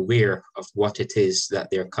better aware of what it is that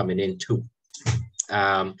they're coming into.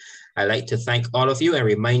 I'd like to thank all of you and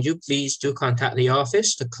remind you, please do contact the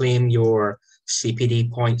office to claim your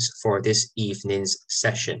CPD points for this evening's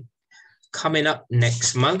session. Coming up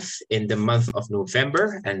next month, in the month of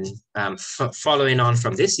November, and following on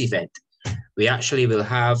from this event, we actually will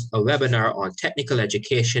have a webinar on technical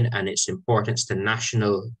education and its importance to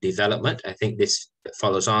national development. I think this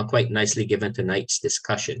follows on quite nicely given tonight's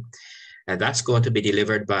discussion. And that's going to be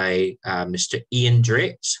delivered by Mr. Ian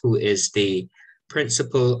Drakes, who is the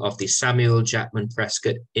principal of the Samuel Jackman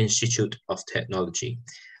Prescott Institute of Technology.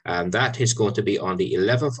 That is going to be on the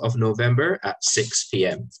 11th of November at 6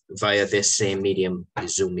 p.m. via this same medium, the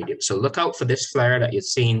Zoom medium. So look out for this flyer that you've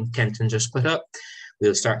seen Kenton just put up.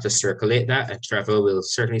 We'll start to circulate that, and Trevor will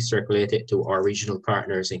certainly circulate it to our regional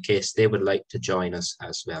partners in case they would like to join us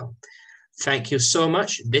as well. Thank you so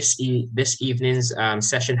much. This evening's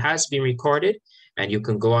session has been recorded, and you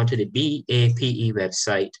can go onto the BAPE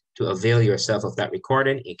website to avail yourself of that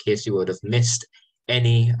recording in case you would have missed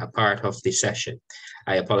any part of the session.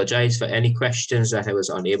 I apologize for any questions that I was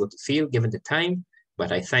unable to field given the time,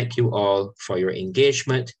 but I thank you all for your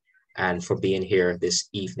engagement and for being here this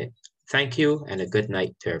evening. Thank you, and a good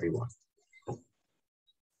night to everyone.